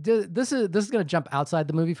this is going to jump outside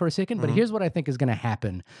the movie for a second, but here's what I think is going to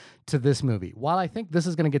happen to this movie. While I think this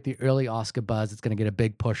is going to get the early Oscar buzz, it's going to get a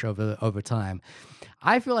big push over time.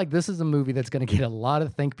 I feel like this is a movie that's going to get a lot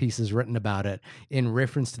of think pieces written about it in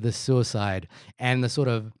reference to this suicide and the sort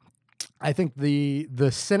of, I think the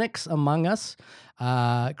cynics among us,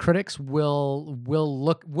 critics will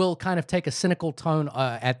kind of take a cynical tone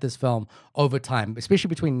at this film over time, especially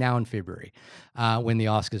between now and February, when the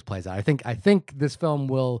Oscars plays out. I think this film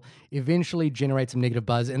will eventually generate some negative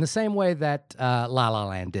buzz in the same way that La La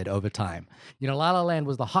Land did over time. La La Land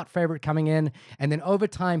was the hot favorite coming in, and then over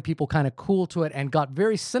time people kind of cooled to it and got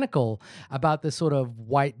very cynical about this sort of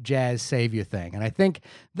white jazz savior thing. And I think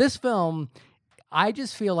this film, I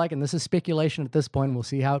just feel like, and this is speculation at this point, we'll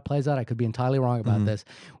see how it plays out. I could be entirely wrong about this.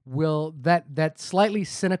 Will that slightly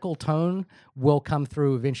cynical tone will come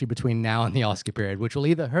through eventually between now and the Oscar period, which will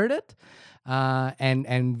either hurt it,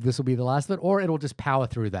 and this will be the last of it, or it'll just power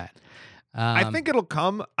through that. I think it'll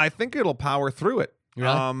come. I think it'll power through it.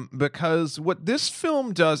 Really? Because what this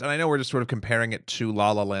film does, and I know we're just sort of comparing it to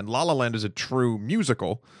La La Land. La La Land is a true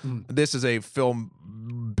musical. This is a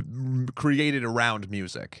film created around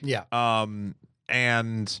music. Yeah.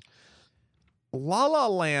 And La La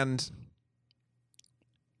Land,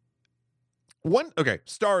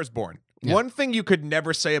 Star is Born. Yeah. One thing you could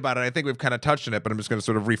never say about it, I think we've kind of touched on it, but I'm just going to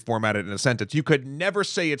sort of reformat it in a sentence. You could never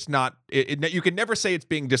say it's not. You could never say it's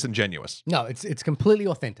being disingenuous. No, it's completely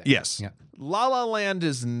authentic. Yes. Yeah. La La Land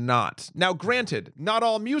is not. Now, granted, not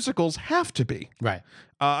all musicals have to be. Right.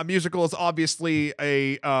 A musical is obviously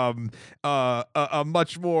a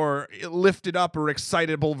much more lifted up or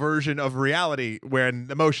excitable version of reality when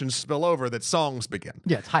emotions spill over that songs begin.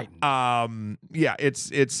 Yeah, it's heightened.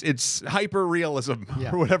 It's hyper realism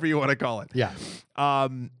Yeah. or whatever you want to call it. Yeah.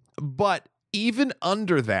 But even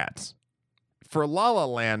under that, for La La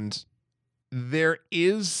Land, there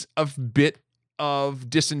is a bit of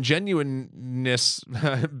disingenuousness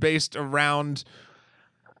based around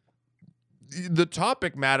the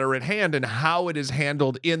topic matter at hand and how it is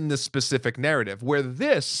handled in the specific narrative, where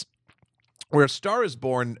Star is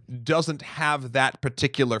Born doesn't have that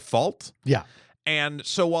particular fault. Yeah. And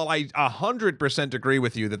so while I 100% agree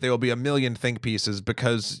with you that there will be a million think pieces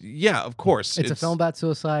because, yeah, of course. It's a film about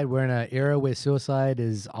suicide. We're in an era where suicide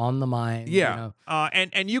is on the mind. Yeah.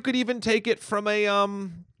 And you could even take it from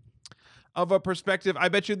of a perspective. I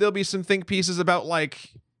bet you there'll be some think pieces about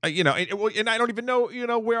like, and I don't even know,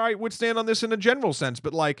 where I would stand on this in a general sense,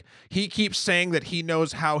 but like he keeps saying that he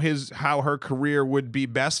knows how her career would be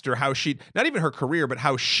best, or not even her career, but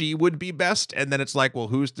how she would be best. And then it's like, well,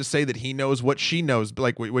 who's to say that he knows what she knows,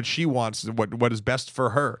 like what she wants, what is best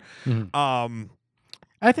for her. Mm-hmm.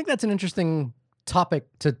 I think that's an interesting topic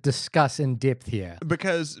to discuss in depth here.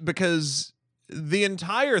 Because the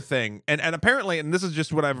entire thing, and apparently, and this is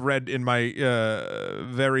just what I've read in my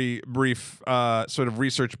very brief sort of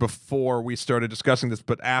research before we started discussing this,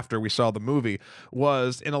 but after we saw the movie,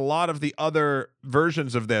 was in a lot of the other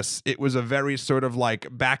versions of this, it was a very sort of like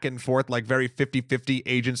back and forth, like very 50-50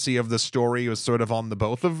 agency of the story was sort of on the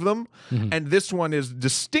both of them. Mm-hmm. And this one is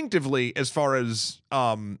distinctively, as far as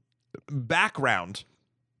background,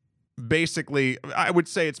 basically, I would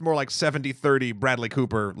say it's more like 70-30 Bradley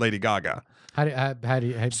Cooper, Lady Gaga. How do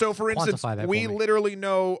you So, for instance, quantify that we for me? literally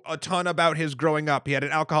know a ton about his growing up. He had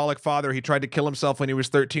an alcoholic father. He tried to kill himself when he was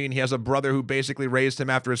 13. He has a brother who basically raised him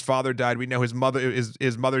after his father died. We know his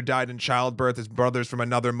mother died in childbirth. His brother's from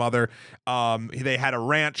another mother. They had a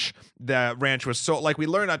ranch. The ranch was sold. Like, we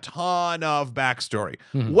learn a ton of backstory.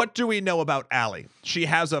 Mm-hmm. What do we know about Allie? She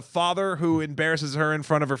has a father who embarrasses her in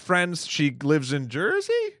front of her friends. She lives in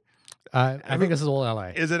Jersey? I think this is all LA.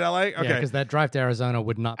 Is it LA? Okay. Yeah, because that drive to Arizona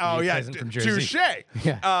would not be pleasant from Jersey. Touche.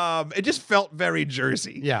 Yeah. It just felt very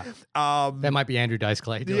Jersey. Yeah. That might be Andrew Dice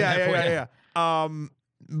Clay doing that for you.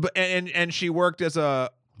 But and she worked as a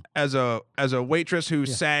as a waitress who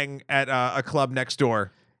sang at a club next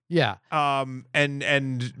door. Yeah.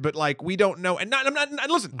 But like we don't know, and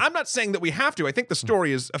listen, I'm not saying that we have to. I think the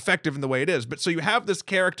story is effective in the way it is. But so you have this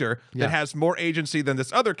character that has more agency than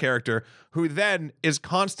this other character, who then is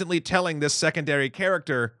constantly telling this secondary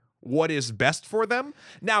character what is best for them.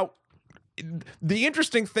 Now, the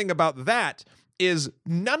interesting thing about that is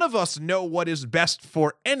none of us know what is best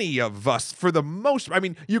for any of us for the most. I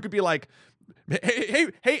mean, you could be like,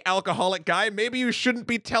 hey, alcoholic guy, maybe you shouldn't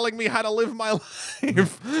be telling me how to live my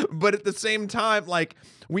life. But at the same time, like,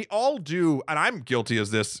 we all do, and I'm guilty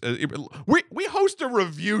as this. We host a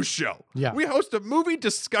review show. Yeah. We host a movie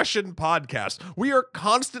discussion podcast. We are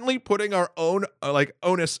constantly putting our own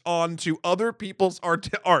onus onto other people's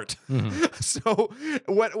art. So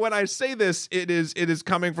when I say this, it is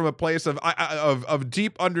coming from a place of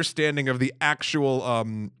deep understanding of the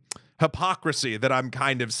actual hypocrisy that I'm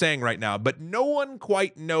kind of saying right now. But no one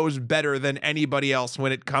quite knows better than anybody else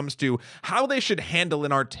when it comes to how they should handle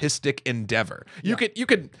an artistic endeavor. You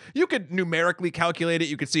could numerically calculate it.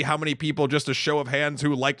 You could see how many people, just a show of hands,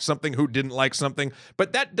 who liked something, who didn't like something,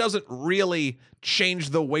 but that doesn't really change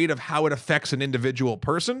the weight of how it affects an individual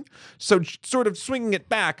person. So sort of swinging it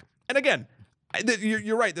back, and again,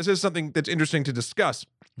 you're right, this is something that's interesting to discuss.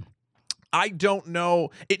 I don't know,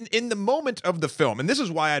 in the moment of the film, and this is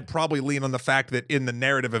why I'd probably lean on the fact that in the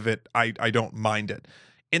narrative of it, I don't mind it.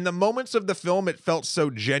 In the moments of the film, it felt so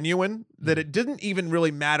genuine that it didn't even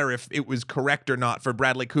really matter if it was correct or not for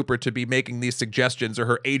Bradley Cooper to be making these suggestions or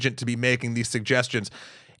her agent to be making these suggestions.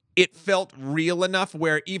 It felt real enough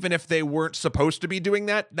where even if they weren't supposed to be doing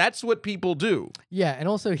that, that's what people do. Yeah, and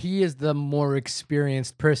also he is the more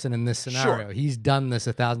experienced person in this scenario. Sure. He's done this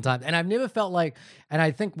 1,000 times. And I've never felt like, and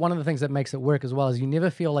I think one of the things that makes it work as well is you never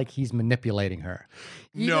feel like he's manipulating her.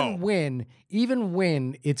 Even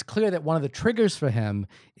when it's clear that one of the triggers for him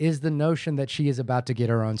is the notion that she is about to get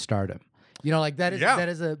her own stardom. You know, like that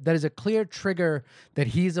is a clear trigger that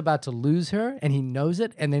he's about to lose her, and he knows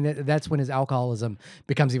it, and then that's when his alcoholism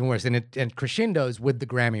becomes even worse, and crescendos with the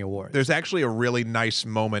Grammy Awards. There's actually a really nice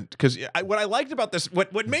moment, because what I liked about this,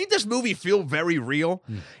 what made this movie feel very real,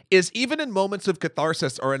 is even in moments of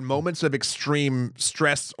catharsis or in moments of extreme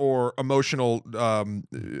stress or emotional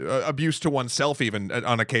abuse to oneself, even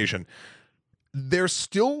on occasion, there's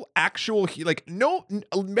still actual, like,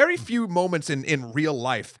 very few moments in real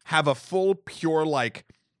life have a full, pure, like,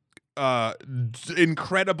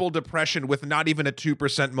 incredible depression with not even a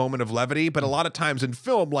 2% moment of levity. But a lot of times in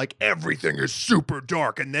film, like, everything is super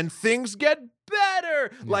dark and then things get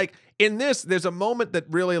better. Yeah. Like, in this, there's a moment that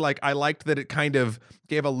really, like, I liked that it kind of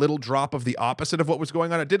gave a little drop of the opposite of what was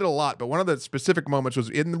going on. It did it a lot, but one of the specific moments was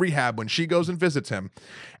in the rehab when she goes and visits him,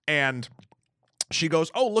 and she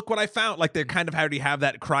goes, "Oh, look what I found." Like, they kind of already have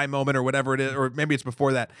that cry moment or whatever it is, or maybe it's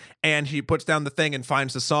before that. And he puts down the thing and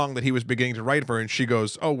finds the song that he was beginning to write for her. And she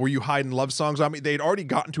goes, "Oh, were you hiding love songs on me?" They'd already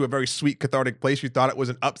gotten to a very sweet, cathartic place. You thought it was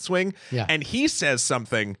an upswing. Yeah. And he says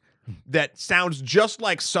something that sounds just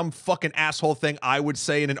like some fucking asshole thing I would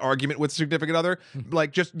say in an argument with a significant other.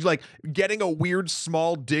 Like, just like getting a weird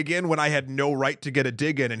small dig in when I had no right to get a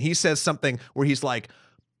dig in. And he says something where he's like,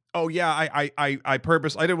 "Oh yeah, I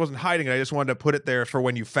wasn't hiding it. I just wanted to put it there for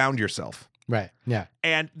when you found yourself." Right. Yeah.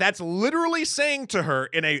 And that's literally saying to her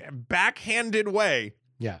in a backhanded way,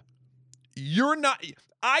 yeah, "You're not,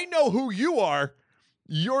 I know who you are.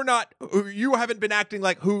 You haven't been acting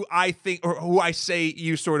like who I think or who I say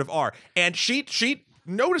you sort of are." And she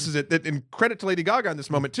notices it, that, in credit to Lady Gaga in this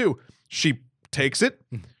moment too. She takes it,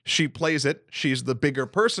 she plays it, she's the bigger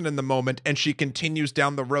person in the moment, and she continues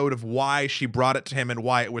down the road of why she brought it to him and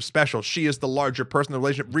why it was special. She is the larger person in the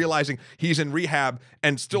relationship, realizing he's in rehab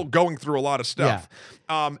and still going through a lot of stuff.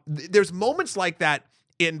 Yeah. There's moments like that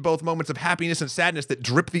in both moments of happiness and sadness that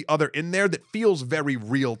drip the other in there that feels very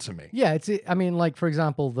real to me. Yeah, I mean, like, for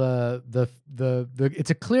example, the it's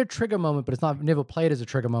a clear trigger moment, but it's never played as a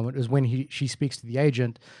trigger moment, is when she speaks to the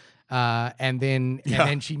agent. And then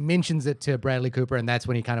she mentions it to Bradley Cooper, and that's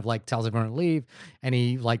when he kind of like tells everyone to leave, and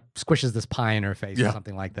he like squishes this pie in her face or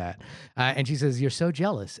something like that. And she says, "You're so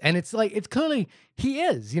jealous," and it's like, it's clearly he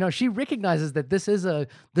is. You know, she recognizes that this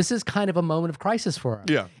is kind of a moment of crisis for her.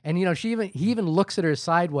 Yeah, and you know, he even looks at her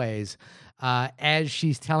sideways. As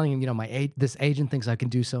she's telling him, you know, this agent thinks I can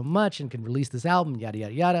do so much and can release this album, yada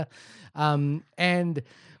yada yada.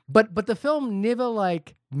 But the film never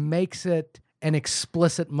like makes it an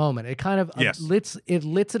explicit moment. It kind of lets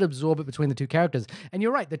it absorb it between the two characters. And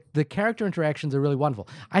you're right, the character interactions are really wonderful.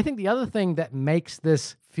 I think the other thing that makes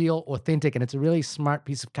this feel authentic, and it's a really smart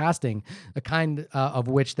piece of casting, the kind of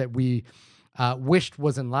which that we wished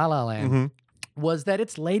was in La La Land, was that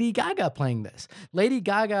it's Lady Gaga playing this. Lady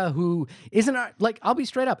Gaga, who isn't like, I'll be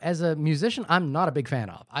straight up, as a musician, I'm not a big fan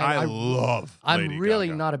of. I love I'm Lady really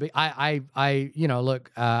Gaga. not a big.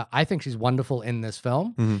 Look, I think she's wonderful in this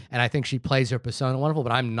film, and I think she plays her persona wonderful.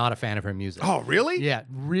 But I'm not a fan of her music. Oh, really? Yeah,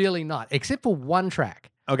 really not. Except for one track,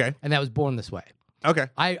 Okay. and that was "Born This Way." Okay.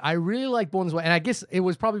 I really like Born This Way, and I guess it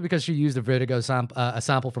was probably because she used a Vertigo a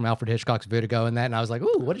sample from Alfred Hitchcock's Vertigo and that, and I was like,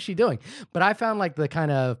 ooh, what is she doing? But I found like the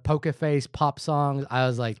kind of poker face pop songs. I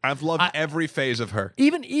was like, I've loved every phase of her.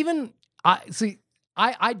 even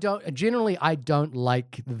I don't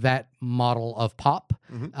like that model of pop.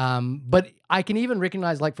 But I can even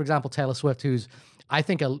recognize, like, for example, Taylor Swift, who's I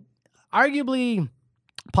think arguably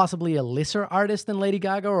possibly a lesser artist than Lady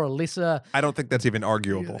Gaga, or a lesser I don't think that's even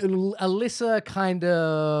arguable. a lesser kind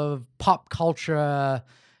of pop culture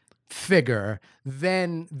figure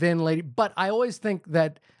than Lady. But I always think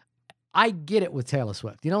that I get it with Taylor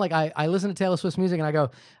Swift. You know, like I listen to Taylor Swift's music and I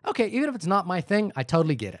go, okay, even if it's not my thing, I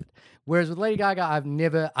totally get it. Whereas with Lady Gaga,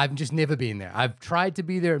 I've just never been there. I've tried to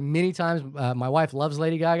be there many times. My wife loves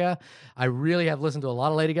Lady Gaga. I really have listened to a lot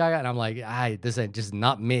of Lady Gaga, and I'm like, this ain't just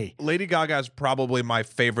not me. Lady Gaga is probably my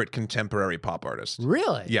favorite contemporary pop artist.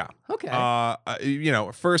 Really? Yeah. Okay.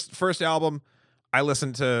 First album, I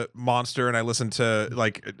listened to Monster, and I listened to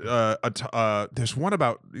like there's one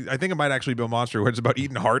about, I think it might actually be a Monster, where it's about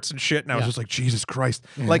eating hearts and shit, and I was Yeah. just like, Jesus Christ,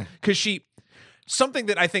 like, because something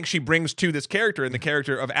that I think she brings to this character, and the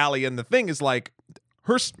character of Allie in The Thing, is like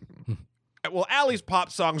Allie's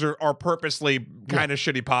pop songs are purposely kind of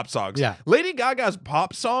shitty pop songs. Yeah. Lady Gaga's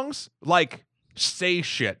pop songs, like, say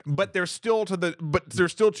shit, but they're still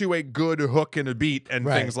to a good hook and a beat and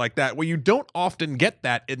Right. things like that, where you don't often get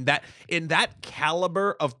that in that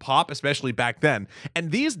caliber of pop, especially back then.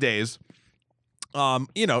 And these days,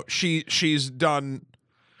 she's done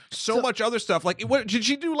so much other stuff. Like, what did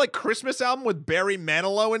she do? Like, Christmas album with Barry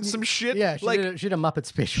Manilow and some shit? Yeah, she did a Muppet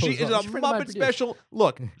special. She as is well. a She's a friend of mine Muppet produced. special.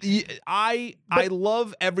 Look, I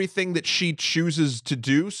love everything that she chooses to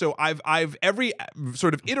do. So I've every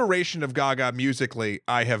sort of iteration of Gaga musically,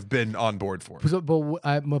 I have been on board for.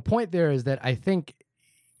 But my point there is that I think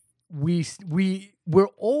we're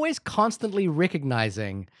always constantly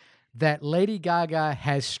recognizing that Lady Gaga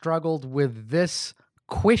has struggled with this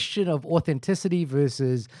question of authenticity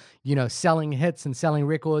versus, selling hits and selling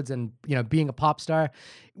records and, being a pop star.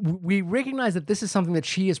 We recognize that this is something that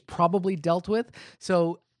she has probably dealt with.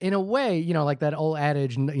 So in a way, like that old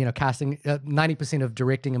adage, casting 90% of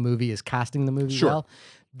directing a movie is casting the movie Sure. well.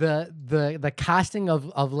 The casting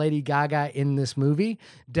of Lady Gaga in this movie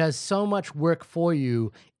does so much work for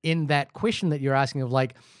you in that question that you're asking of,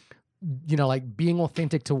 like, like being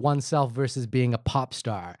authentic to oneself versus being a pop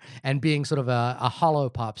star and being sort of a hollow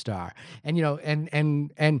pop star. And,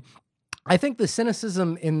 and I think the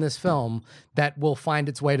cynicism in this film that will find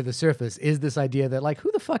its way to the surface is this idea that, like,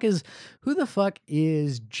 who the fuck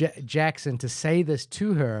is Jackson to say this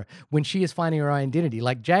to her when she is finding her identity?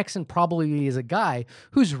 Like, Jackson probably is a guy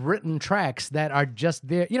who's written tracks that are just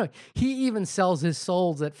there. He even sells his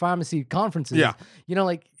souls at pharmacy conferences. Yeah.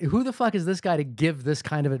 Like, who the fuck is this guy to give this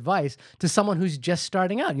kind of advice to someone who's just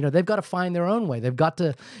starting out? They've got to find their own way. They've got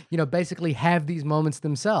to, basically have these moments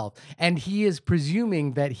themselves. And he is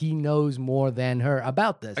presuming that he knows more than her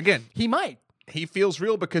about this. Again, he might. He feels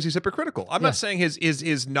real because he's hypocritical. I'm not saying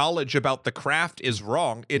his knowledge about the craft is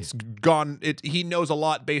wrong. It's gone. He knows a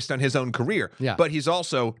lot based on his own career. Yeah. But he's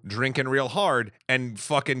also drinking real hard and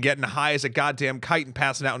fucking getting high as a goddamn kite and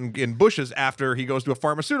passing out in bushes after he goes to a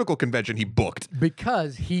pharmaceutical convention he booked.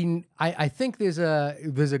 Because I think there's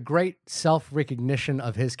a great self-recognition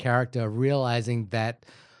of his character, realizing that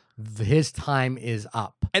his time is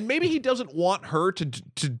up. And maybe he doesn't want her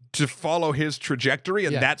to follow his trajectory,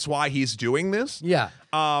 and that's why he's doing this. Yeah.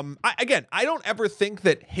 I don't ever think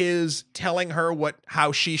that his telling her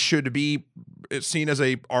how she should be seen as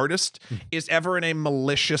a artist is ever in a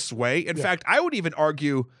malicious way. In fact, I would even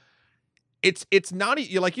argue it's not,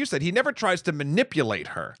 like you said, he never tries to manipulate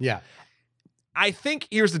her. Yeah. I think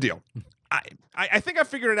here's the deal. I think I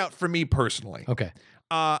figured it out for me personally. Okay.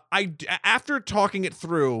 After talking it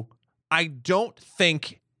through, I don't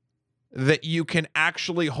think that you can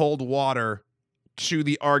actually hold water to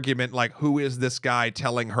the argument, like, who is this guy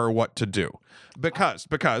telling her what to do? Because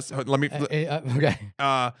let me Okay.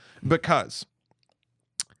 because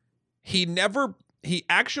he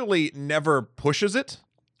actually never pushes it.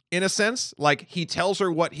 in a sense. Like, he tells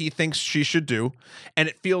her what he thinks she should do, and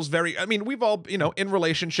it feels very, I mean, we've all, in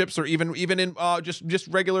relationships, or even in just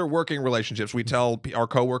regular working relationships, we tell our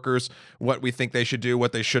coworkers what we think they should do,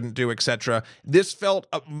 what they shouldn't do, etc. This felt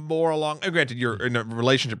more along, granted, you're in a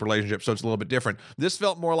relationship, so it's a little bit different. This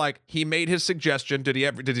felt more like he made his suggestion. Did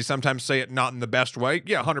he sometimes say it not in the best way?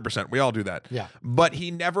 Yeah, 100%. We all do that. Yeah. But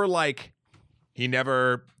he never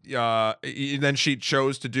then she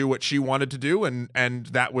chose to do what she wanted to do, and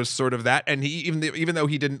that was sort of that. And he, even though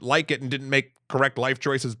he didn't like it and didn't make correct life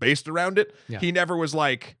choices based around it, he never was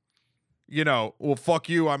like, well, fuck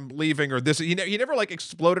you, I'm leaving, or this. He never like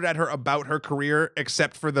exploded at her about her career,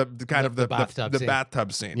 except for the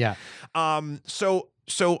bathtub scene. Yeah.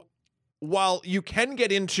 So while you can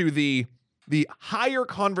get into the higher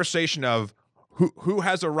conversation of who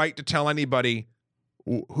has a right to tell anybody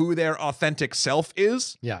who their authentic self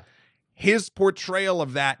is, his portrayal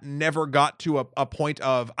of that never got to a point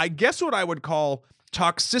of, I guess, what I would call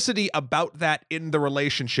toxicity about that in the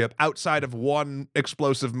relationship, outside of one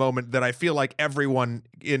explosive moment that I feel like everyone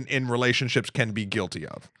in relationships can be guilty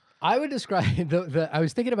of. I would describe I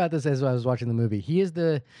was thinking about this as I was watching the movie. He is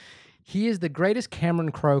the greatest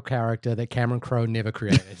Cameron Crowe character that Cameron Crowe never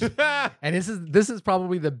created. And this is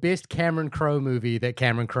probably the best Cameron Crowe movie that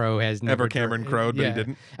Cameron Crowe has never Cameron Crowe, but he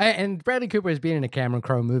didn't. And Bradley Cooper has been in a Cameron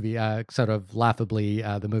Crowe movie, sort of laughably,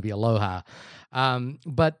 the movie Aloha.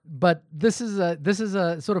 But this is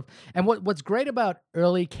a sort of, and what's great about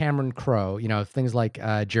early Cameron Crowe, things like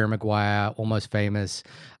Jerry Maguire, Almost Famous,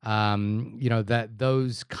 that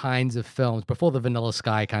those kinds of films before the Vanilla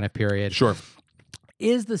Sky kind of period. Sure.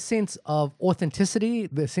 Is the sense of authenticity,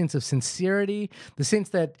 the sense of sincerity, the sense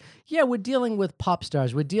that, we're dealing with pop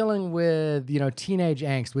stars, we're dealing with, teenage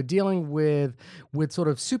angst, we're dealing with sort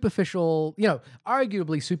of superficial,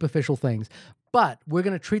 arguably superficial things, but we're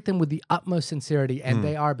going to treat them with the utmost sincerity, and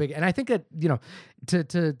they are big. And I think that,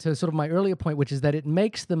 to sort of my earlier point, which is that it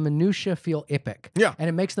makes the minutia feel epic. Yeah. And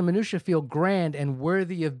it makes the minutia feel grand and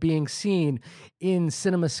worthy of being seen in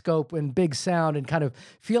CinemaScope and big sound, and kind of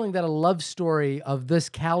feeling that a love story of this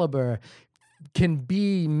caliber can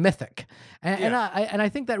be mythic. And I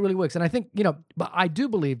think that really works. And I think, but I do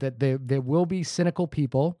believe that there will be cynical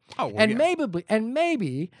people.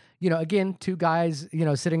 Maybe, again, two guys,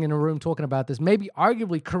 sitting in a room talking about this, maybe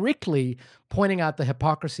arguably correctly pointing out the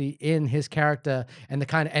hypocrisy in his character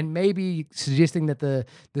and maybe suggesting that the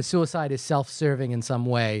suicide is self-serving in some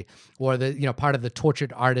way, or the, part of the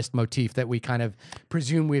tortured artist motif that we kind of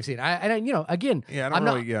presume we've seen.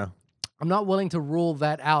 I'm not willing to rule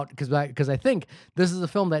that out because I think this is a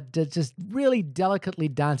film that just really delicately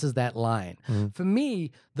dances that line. For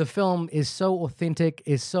me, the film is so authentic,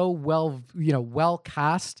 is so well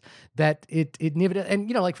cast that it never,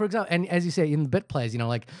 and like, for example, and as you say, in the bit plays,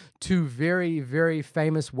 like two very, very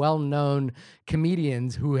famous, well-known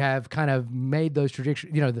comedians who have kind of made those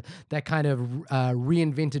trajectory, that kind of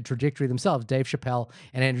reinvented trajectory themselves, Dave Chappelle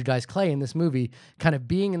and Andrew Dice Clay in this movie, kind of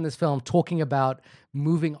being in this film, talking about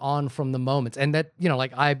moving on from the moments. And that,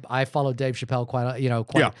 like I follow Dave Chappelle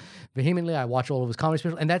quite vehemently. I watch all of his comedy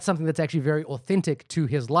specials, and that's something that's actually very authentic to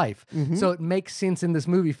his life. So it makes sense in this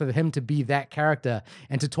movie for him to be that character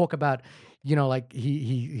and to talk about, like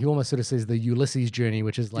he almost sort of says the Ulysses journey,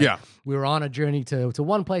 which is like, we were on a journey to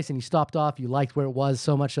one place and you stopped off, you liked where it was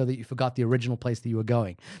so much so that you forgot the original place that you were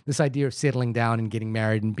going. This idea of settling down and getting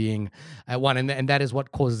married and being at one, and that is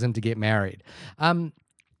what causes him to get married.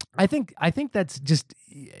 I think that's just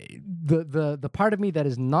the part of me that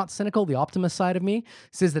is not cynical. The optimist side of me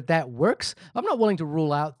says that works. I'm not willing to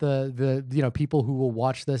rule out the people who will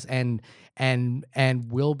watch this and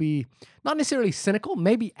will be not necessarily cynical,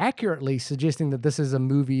 maybe accurately suggesting that this is a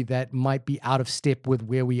movie that might be out of step with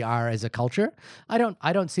where we are as a culture. I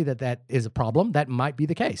don't see that is a problem. That might be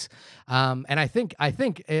the case. And I think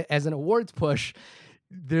as an awards push,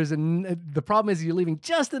 the problem is you're leaving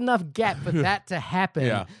just enough gap for that to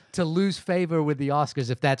happen to lose favor with the Oscars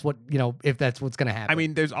if that's what's going to happen. I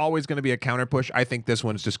mean, there's always going to be a counter push. I think this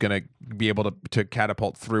one's just going to be able to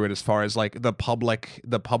catapult through it as far as like the public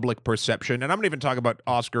perception. And I'm not even talking about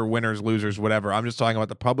Oscar winners, losers, whatever. I'm just talking about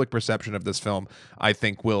the public perception of this film. I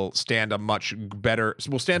think will stand much better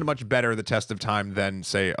the test of time than,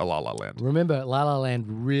 say, a La La Land. Remember, La La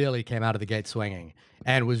Land really came out of the gate swinging.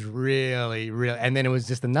 And was really, and then it was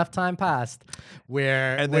just enough time passed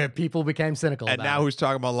where people became cynical. And now who's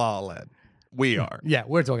talking about La La Land? We are. Yeah,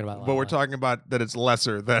 we're talking about La La But we're Land. talking about that it's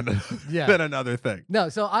lesser than Yeah. than another thing. No,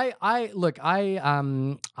 so I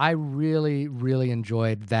really, really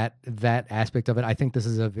enjoyed that aspect of it. I think this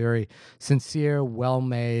is a very sincere,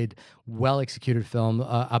 well-made, well-executed film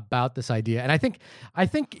about this idea, and I think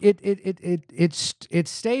it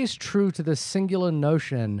stays true to the singular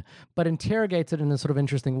notion, but interrogates it in a sort of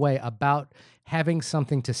interesting way about having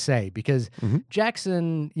something to say, because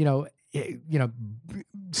Jackson,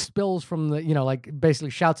 spills from the, like basically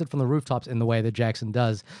shouts it from the rooftops in the way that Jackson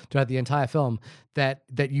does throughout the entire film, that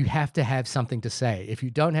you have to have something to say. If you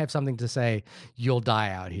don't have something to say, you'll die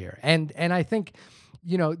out here. And I think,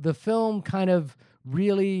 the film kind of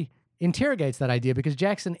really interrogates that idea, because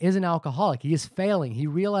Jackson is an alcoholic. He is failing. He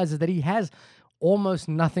realizes that he has almost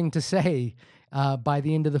nothing to say by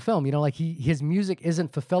the end of the film. His music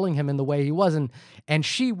isn't fulfilling him in the way he was, and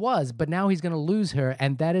she was, but now he's going to lose her,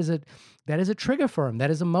 and that is a trigger for him. That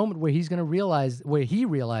is a moment where he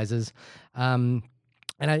realizes, and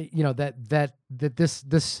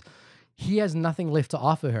this he has nothing left to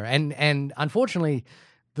offer her, and unfortunately,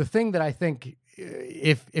 the thing that I think,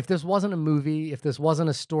 if this wasn't a movie, if this wasn't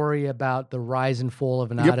a story about the rise and fall of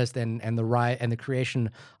an artist and the creation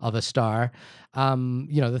of a star,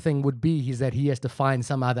 the thing would be is that he has to find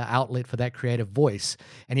some other outlet for that creative voice,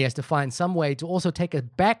 and he has to find some way to also take a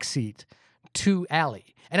backseat to Allie.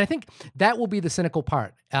 And I think that will be the cynical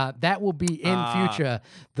part. That will be in future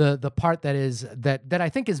the part that I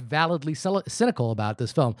think is validly cynical about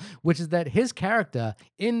this film, which is that his character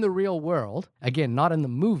in the real world, again, not in the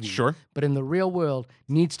movie, but in the real world,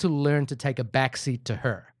 needs to learn to take a backseat to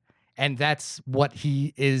her. And that's what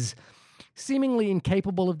he is seemingly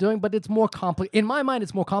incapable of doing, but it's more complicated. In my mind,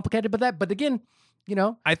 it's more complicated, but again,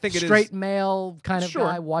 I think it is straight male kind of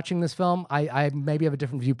guy watching this film, I maybe have a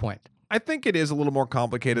different viewpoint. I think it is a little more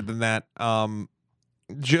complicated than that.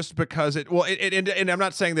 Just because and I'm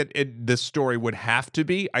not saying that this story would have to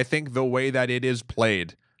be. I think the way that it is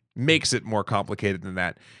played makes it more complicated than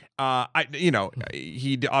that.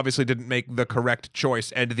 He obviously didn't make the correct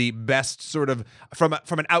choice, and the best sort of from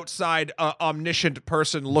an outside omniscient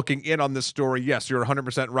person looking in on this story. Yes, you're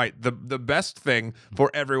 100% right. The best thing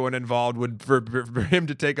for everyone involved would for him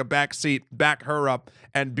to take a back seat, back her up,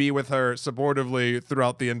 and be with her supportively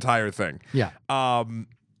throughout the entire thing. Yeah.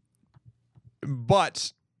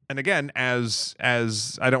 But, and again, as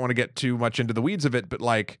I don't want to get too much into the weeds of it, but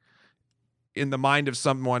like, in the mind of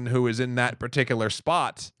someone who is in that particular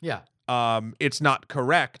spot, it's not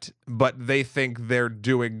correct, but they think they're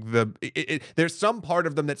doing there's some part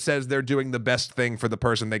of them that says they're doing the best thing for the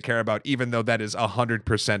person they care about, even though that is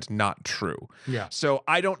 100% not true. Yeah. So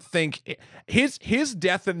I don't think his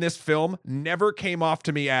death in this film never came off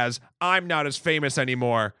to me as, I'm not as famous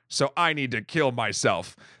anymore, so I need to kill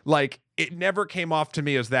myself. Like, it never came off to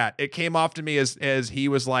me as that. It came off to me as he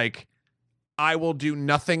was like, I will do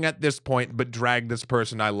nothing at this point but drag this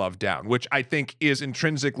person I love down, which I think is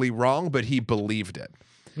intrinsically wrong, but he believed it.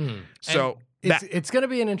 So it's going to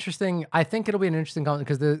be an interesting. I think it'll be an interesting comment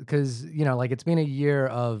because it's been a year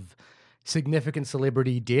of significant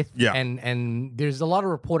celebrity death, and there's a lot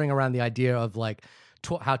of reporting around the idea of like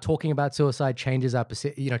how talking about suicide changes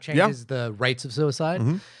changes the rates of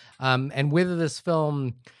suicide, and whether this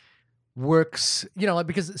film works,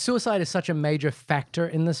 because suicide is such a major factor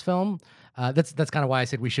in this film. That's kind of why I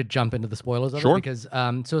said we should jump into the spoilers of it, because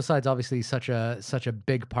suicide's obviously such a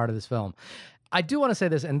big part of this film. I do want to say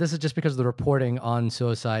this, and this is just because of the reporting on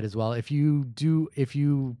suicide as well. If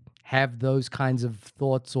you have those kinds of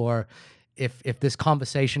thoughts, or if this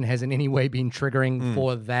conversation has in any way been triggering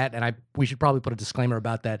for that, and we should probably put a disclaimer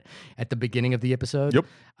about that at the beginning of the episode.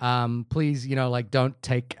 Please, don't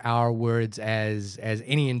take our words as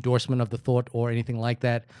any endorsement of the thought or anything like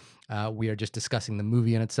that. We are just discussing the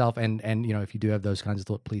movie in itself, and if you do have those kinds of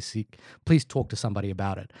thoughts, please talk to somebody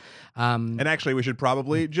about it. And actually, we should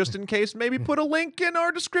probably, just in case, maybe put a link in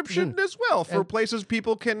our description as well for places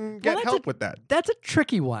people can get help with that. That's a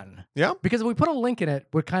tricky one. Yeah, because if we put a link in it,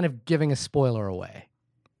 we're kind of giving a spoiler away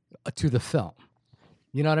to the film.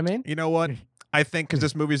 You know what I mean? You know what? I think because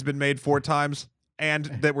this movie's been made 4 times and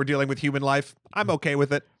that we're dealing with human life, I'm okay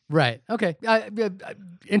with it. Right. Okay.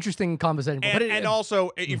 Interesting conversation. And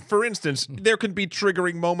also, for instance, there can be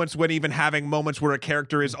triggering moments when even having moments where a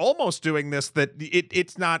character is almost doing this, that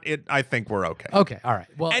it's not it. I think we're okay. Okay. All right.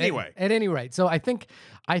 Well, anyway, at any rate, so I think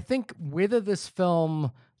whether this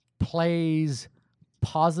film plays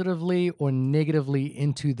positively or negatively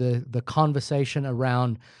into the conversation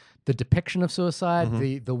around the depiction of suicide,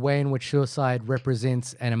 Mm-hmm. the way in which suicide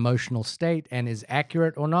represents an emotional state and is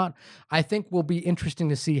accurate or not, I think will be interesting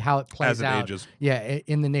to see how it plays As it out. ages. Yeah,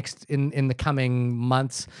 in the coming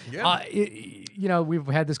months. Yeah. You know, we've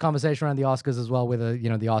had this conversation around the Oscars as well, whether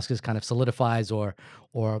the Oscars kind of solidifies or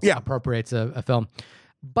Yeah. appropriates a film.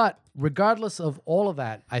 But regardless of all of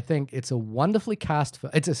that, I think it's a wonderfully cast.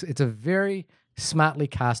 It's a very smartly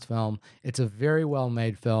cast film. It's a very well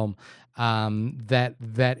made film. That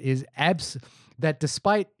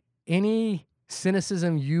despite any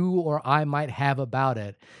cynicism you or I might have about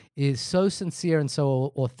it, is so sincere and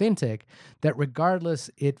so authentic that regardless,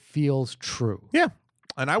 it feels true. Yeah.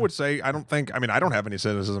 And I would say, I don't have any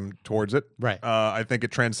cynicism towards it. Right. I think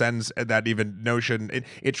it transcends that even notion.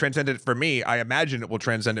 It transcended it for me. I imagine it will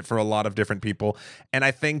transcend it for a lot of different people. And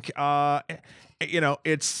I think,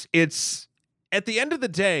 it's at the end of the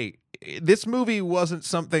day, this movie wasn't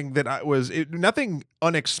something that nothing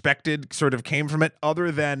unexpected sort of came from it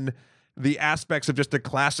other than the aspects of just a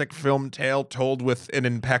classic film tale told with an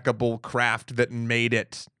impeccable craft that made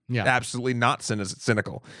it absolutely not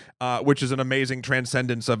cynical, which is an amazing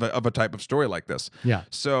transcendence of a type of story like this. Yeah.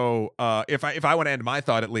 So if I want to end my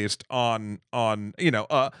thought at least on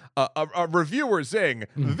a reviewer zing,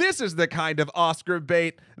 this is the kind of Oscar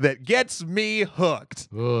bait that gets me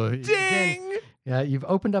hooked. Ding. Ding. Yeah, you've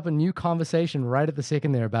opened up a new conversation right at the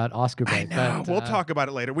second there about Oscar bait. No, we'll talk about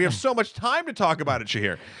it later. We have so much time to talk about it,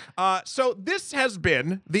 Shahir. So this has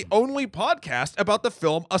been the only podcast about the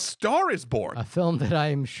film A Star Is Born. A film that I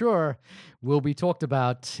am sure will be talked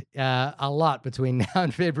about a lot between now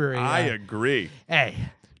and February. I agree. Hey.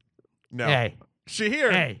 No. Hey.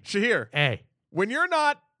 Shahir, Hey. when you're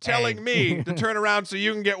not telling me to turn around so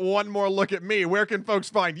you can get one more look at me, where can folks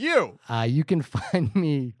find you? You can find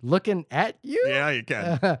me looking at you. Yeah, you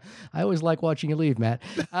can. I always like watching you leave, Matt.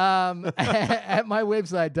 At my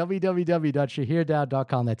website,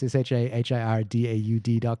 www.shahirdaud.com. That's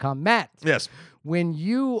SHAHIRDAUD.com. Matt. Yes. When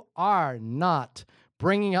you are not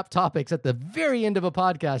bringing up topics at the very end of a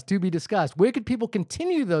podcast to be discussed, where could people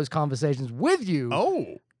continue those conversations with you?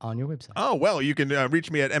 On your website. Oh, well, you can reach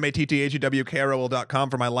me at mattewkrol.com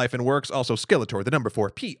for my life and works. Also, Skeletor, the number 4,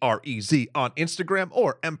 PREZ on Instagram,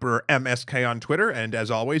 or Emperor MSK on Twitter. And as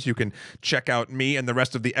always, you can check out me and the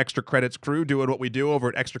rest of the Extra Credits crew doing what we do over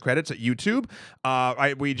at Extra Credits at YouTube.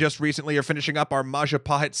 We just recently are finishing up our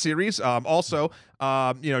Majapahit series. Also,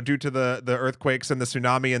 due to the earthquakes and the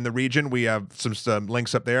tsunami in the region, we have some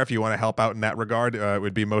links up there if you want to help out in that regard. It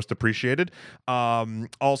would be most appreciated. We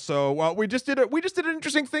just did an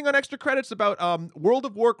interesting thing on Extra Credits about World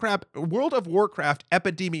of Warcraft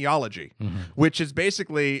epidemiology, which is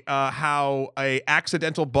basically how a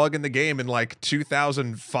accidental bug in the game in like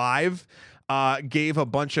 2005 gave a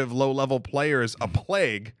bunch of low-level players a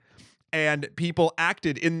plague. And people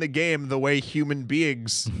acted in the game the way human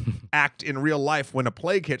beings act in real life when a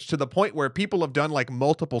plague hits, to the point where people have done like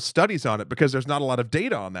multiple studies on it because there's not a lot of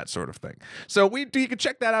data on that sort of thing. So you can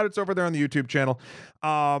check that out. It's over there on the YouTube channel.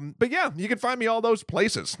 But yeah, you can find me all those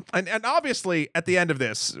places. And obviously, at the end of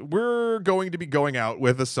this, we're going to be going out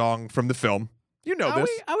with a song from the film. You know this.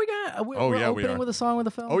 We're we opening are. with a song with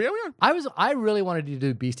the film? Oh, yeah, we are. I really wanted to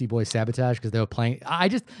do Beastie Boys Sabotage because they were playing. I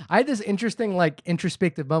had this interesting, like,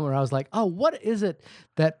 introspective moment where I was like, oh, what is it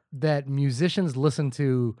that musicians listen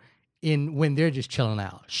to when they're just chilling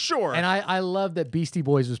out? Sure. And I love that Beastie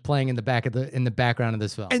Boys was playing in the background of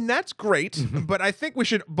this film. And that's great, but I think we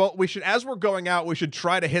should as we're going out, we should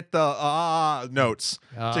try to hit the notes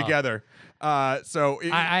together. I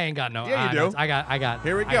ain't got no. Yeah, you do. Notes. I got.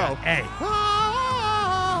 Here we go. Hey.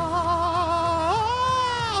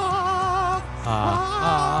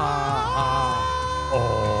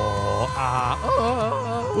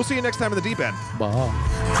 We'll see you next time in the deep end.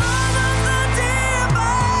 Bye.